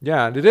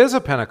 Yeah, and it is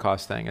a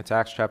Pentecost thing. It's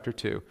Acts chapter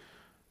 2.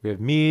 We have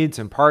Medes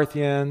and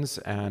Parthians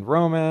and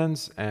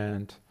Romans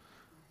and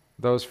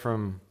those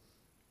from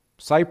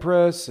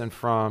Cyprus and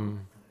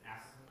from,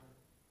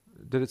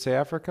 did it say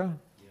Africa?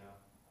 Yeah.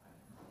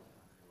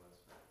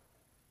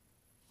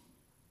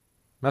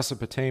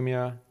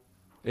 Mesopotamia,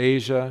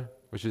 Asia,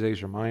 which is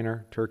Asia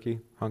Minor, Turkey,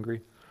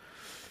 Hungary.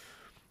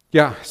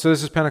 Yeah, so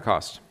this is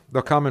Pentecost.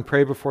 They'll come and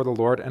pray before the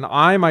Lord, and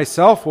I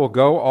myself will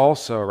go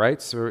also,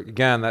 right? So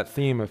again, that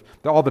theme of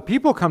all the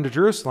people come to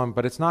Jerusalem,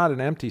 but it's not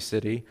an empty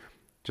city,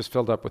 just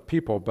filled up with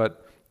people,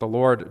 but the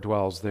Lord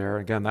dwells there.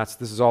 Again,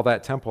 this is all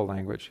that temple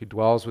language. He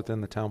dwells within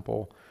the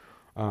temple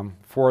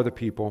for the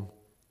people.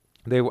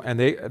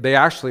 They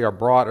actually are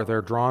brought, or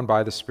they're drawn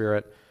by the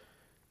Spirit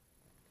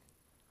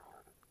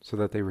so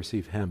that they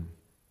receive Him,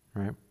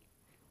 right?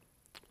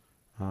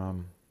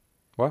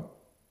 What?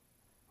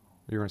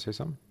 You were going to say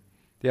something?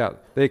 Yeah,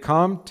 they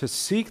come to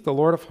seek the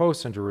Lord of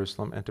hosts in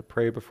Jerusalem and to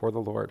pray before the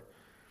Lord.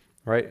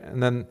 Right?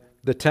 And then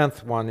the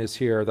 10th one is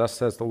here. Thus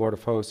says the Lord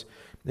of hosts.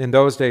 In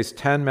those days,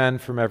 10 men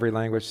from every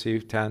language. See,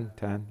 10.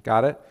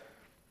 Got it?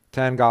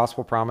 10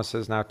 gospel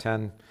promises. Now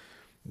 10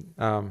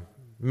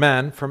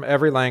 men from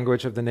every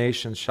language of the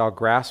nations shall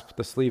grasp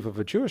the sleeve of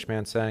a Jewish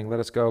man, saying,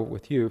 let us go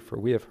with you, for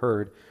we have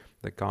heard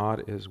that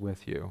God is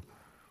with you.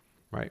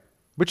 Right?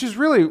 Which is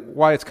really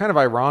why it's kind of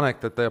ironic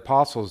that the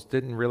apostles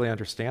didn't really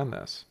understand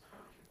this.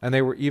 And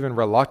they were even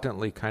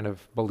reluctantly kind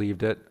of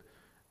believed it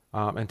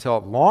until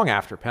long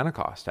after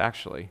Pentecost,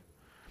 actually.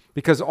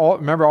 Because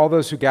remember, all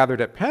those who gathered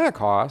at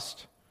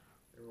Pentecost,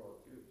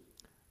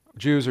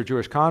 Jews or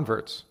Jewish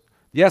converts.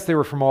 Yes, they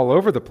were from all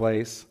over the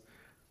place,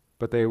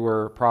 but they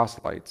were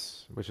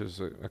proselytes, which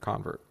is a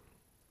convert.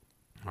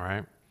 All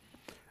right?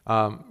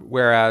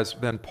 Whereas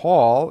then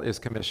Paul is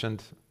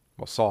commissioned,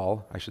 well,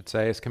 Saul, I should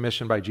say, is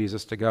commissioned by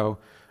Jesus to go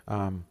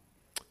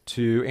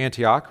to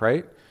Antioch,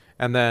 right?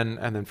 And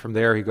then from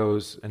there he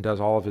goes and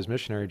does all of his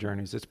missionary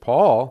journeys. It's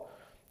Paul.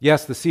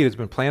 Yes, the seed has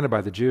been planted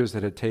by the Jews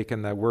that had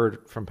taken the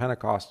word from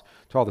Pentecost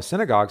to all the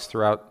synagogues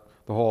throughout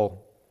the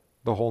whole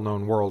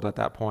known world at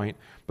that point.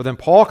 But then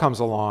Paul comes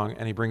along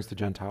and he brings the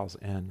Gentiles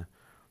in,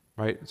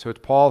 right? So it's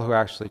Paul who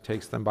actually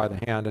takes them by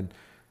the hand and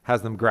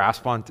has them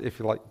grasp on, if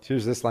you like, to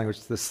use this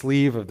language, the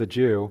sleeve of the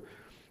Jew,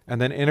 and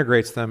then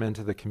integrates them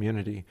into the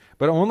community.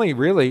 But only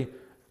really,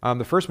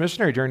 the first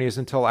missionary journey is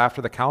until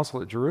after the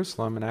council at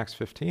Jerusalem in Acts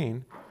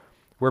 15,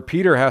 where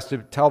Peter has to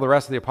tell the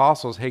rest of the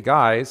apostles, hey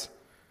guys,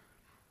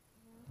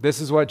 this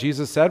is what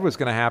Jesus said was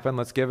going to happen.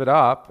 Let's give it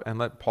up and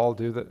let Paul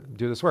do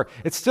this work.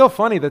 It's still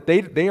funny that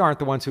they aren't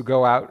the ones who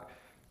go out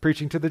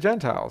preaching to the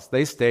Gentiles.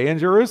 They stay in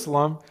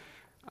Jerusalem,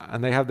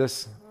 and they have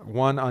this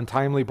one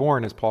untimely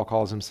born, as Paul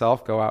calls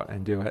himself, go out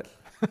and do it.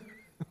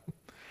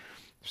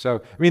 So,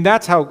 I mean,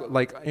 that's how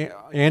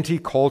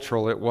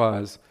anti-cultural it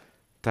was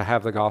to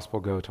have the gospel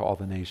go to all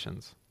the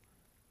nations.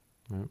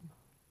 Right?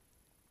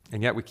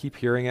 And yet we keep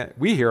hearing it.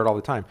 We hear it all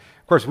the time.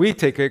 Of course, we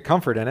take great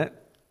comfort in it,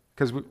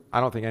 because I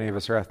don't think any of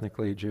us are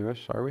ethnically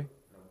Jewish, are we?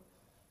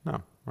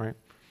 No, right?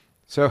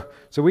 So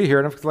we hear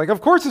it, and it's like,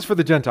 of course it's for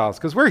the Gentiles,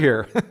 because we're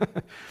here.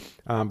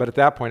 But at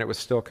that point, it was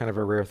still kind of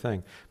a rare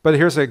thing. But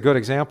here's a good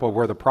example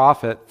where the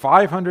prophet,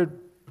 500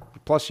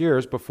 plus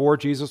years before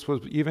Jesus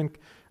was even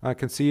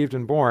conceived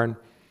and born,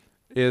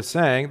 is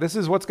saying, this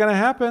is what's going to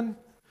happen,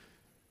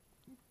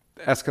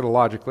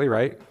 eschatologically,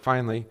 right?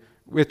 Finally,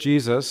 with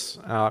Jesus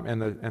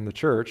and the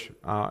church,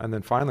 and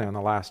then finally on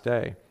the last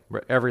day,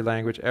 where every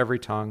language, every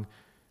tongue,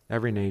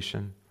 every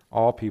nation,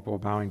 all people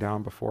bowing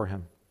down before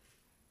him.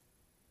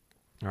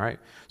 All right.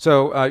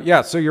 So,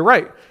 so you're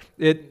right.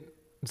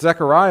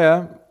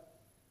 Zechariah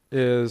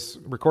is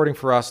recording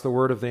for us the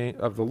word of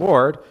the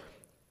Lord,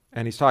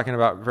 and he's talking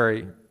about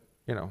very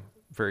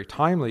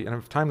timely, in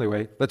a timely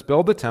way. Let's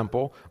build the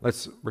temple.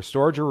 Let's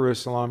restore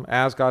Jerusalem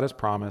as God has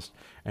promised,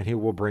 and he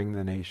will bring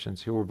the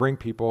nations. He will bring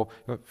people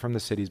from the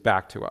cities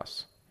back to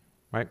us,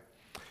 right?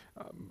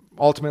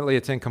 Ultimately,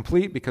 it's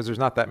incomplete because there's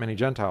not that many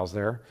Gentiles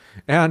there.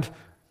 And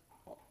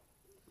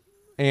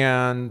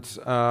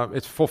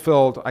it's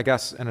fulfilled, I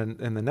guess,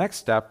 in the next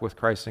step with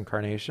Christ's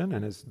incarnation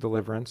and his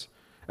deliverance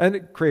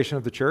and creation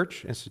of the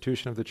church,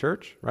 institution of the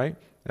church, right?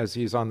 As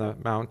he's on the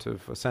Mount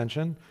of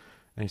Ascension,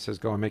 and he says,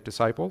 go and make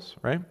disciples,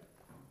 right?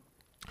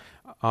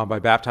 By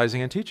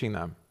baptizing and teaching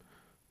them,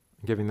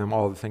 giving them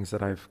all the things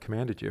that I've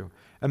commanded you.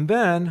 And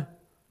then,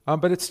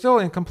 but it's still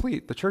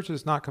incomplete. The church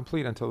is not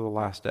complete until the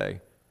last day,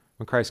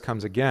 when Christ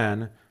comes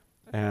again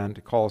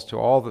and calls to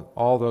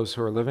all those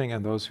who are living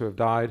and those who have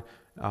died,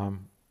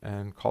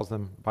 and calls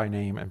them by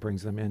name and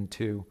brings them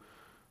into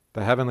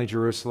the heavenly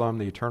Jerusalem,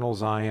 the eternal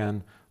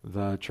Zion,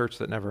 the church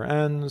that never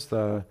ends,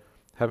 the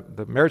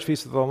marriage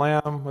feast of the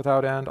Lamb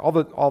without end,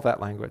 all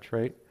that language,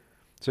 right?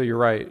 So you're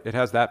right, it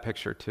has that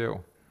picture too.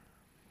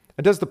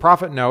 And does the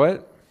prophet know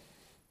it?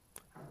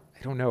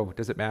 I don't know.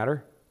 Does it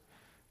matter?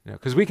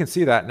 Because we can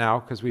see that now,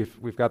 because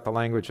we've got the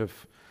language of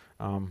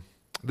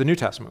the New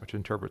Testament, which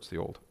interprets the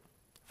Old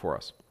for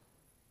us.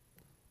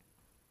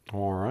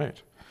 All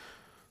right.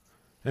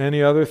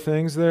 Any other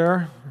things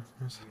there?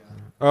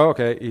 Oh,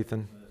 okay,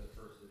 Ethan.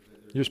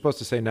 You're supposed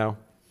to say no.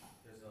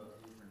 There's a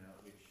Lutheran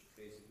note which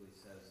basically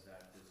says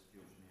that this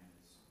Jewish man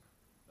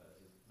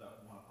is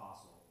that one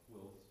apostle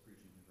will is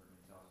preaching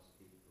converting themselves to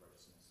keep the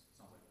righteousness.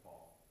 Sounds like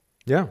Paul.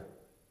 Yeah.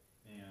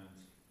 And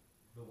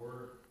the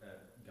word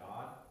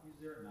God is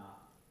there,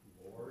 not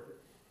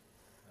Lord.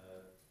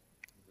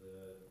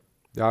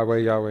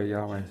 Yahweh.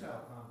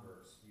 Gentile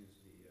converts use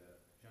the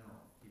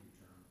general Hebrew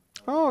term.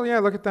 Oh, yeah,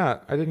 look at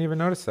that. I didn't even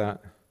notice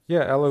that.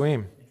 Yeah,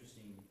 Elohim.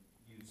 Interesting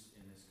use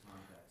in this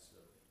context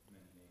of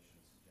many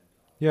nations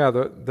and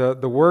Gentiles. Yeah,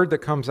 the word that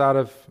comes out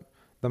of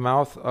the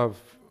mouth of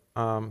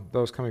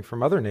those coming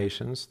from other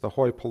nations, the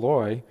hoi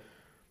polloi,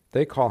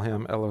 they call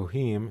him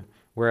Elohim,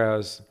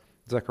 whereas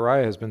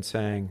Zechariah has been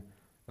saying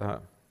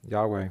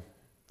Yahweh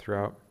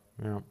throughout.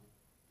 Yeah,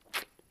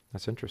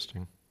 that's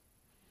interesting.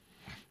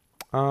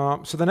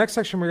 So the next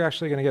section, we're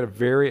actually going to get a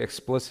very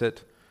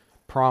explicit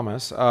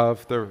promise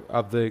of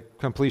the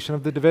completion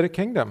of the Davidic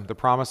kingdom, the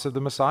promise of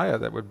the Messiah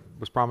that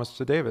was promised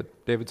to David,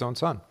 David's own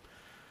son.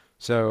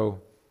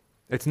 So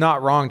it's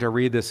not wrong to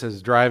read this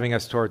as driving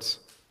us towards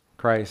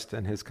Christ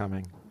and his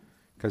coming,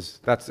 because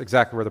that's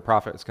exactly where the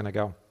prophet is going to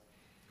go.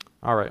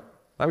 All right.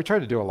 We tried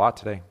to do a lot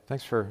today.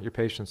 Thanks for your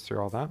patience through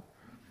all that.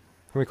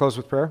 Can we close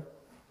with prayer?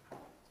 All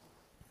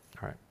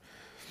right.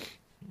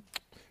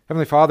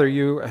 Heavenly Father,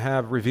 you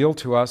have revealed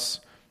to us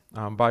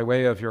by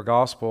way of your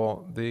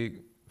gospel the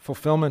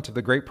fulfillment of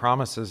the great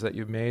promises that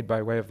you've made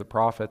by way of the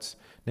prophets,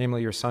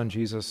 namely your Son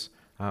Jesus,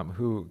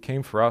 who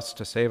came for us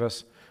to save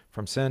us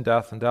from sin,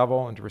 death, and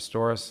devil, and to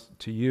restore us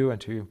to you and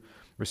to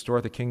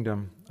restore the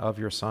kingdom of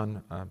your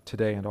Son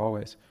today and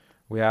always.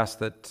 We ask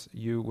that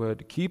you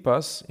would keep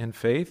us in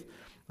faith,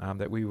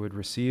 that we would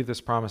receive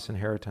this promised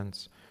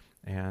inheritance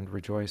and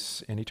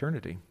rejoice in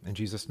eternity. In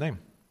Jesus' name,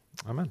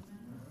 amen.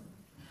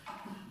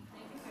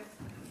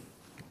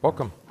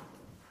 Welcome.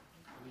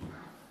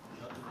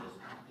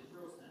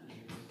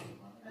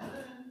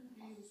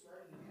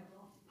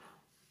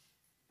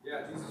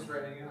 Yeah, Jesus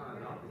riding in on a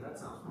donkey. That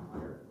sounds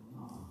familiar.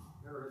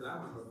 Never heard that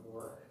one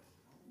before.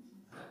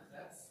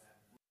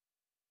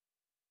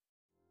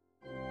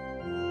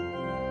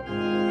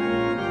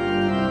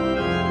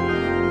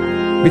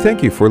 We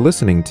thank you for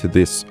listening to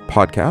this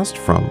podcast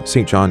from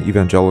St. John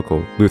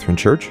Evangelical Lutheran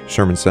Church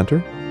Sherman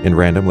Center in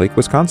Random Lake,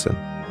 Wisconsin.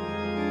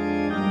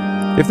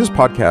 If this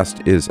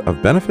podcast is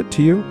of benefit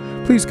to you,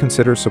 please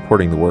consider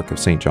supporting the work of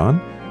St.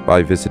 John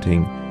by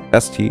visiting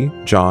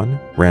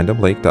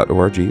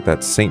stjohnrandomlake.org.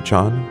 That's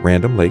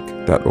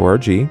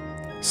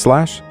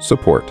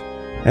stjohnrandomlake.org/support,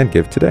 and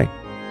give today.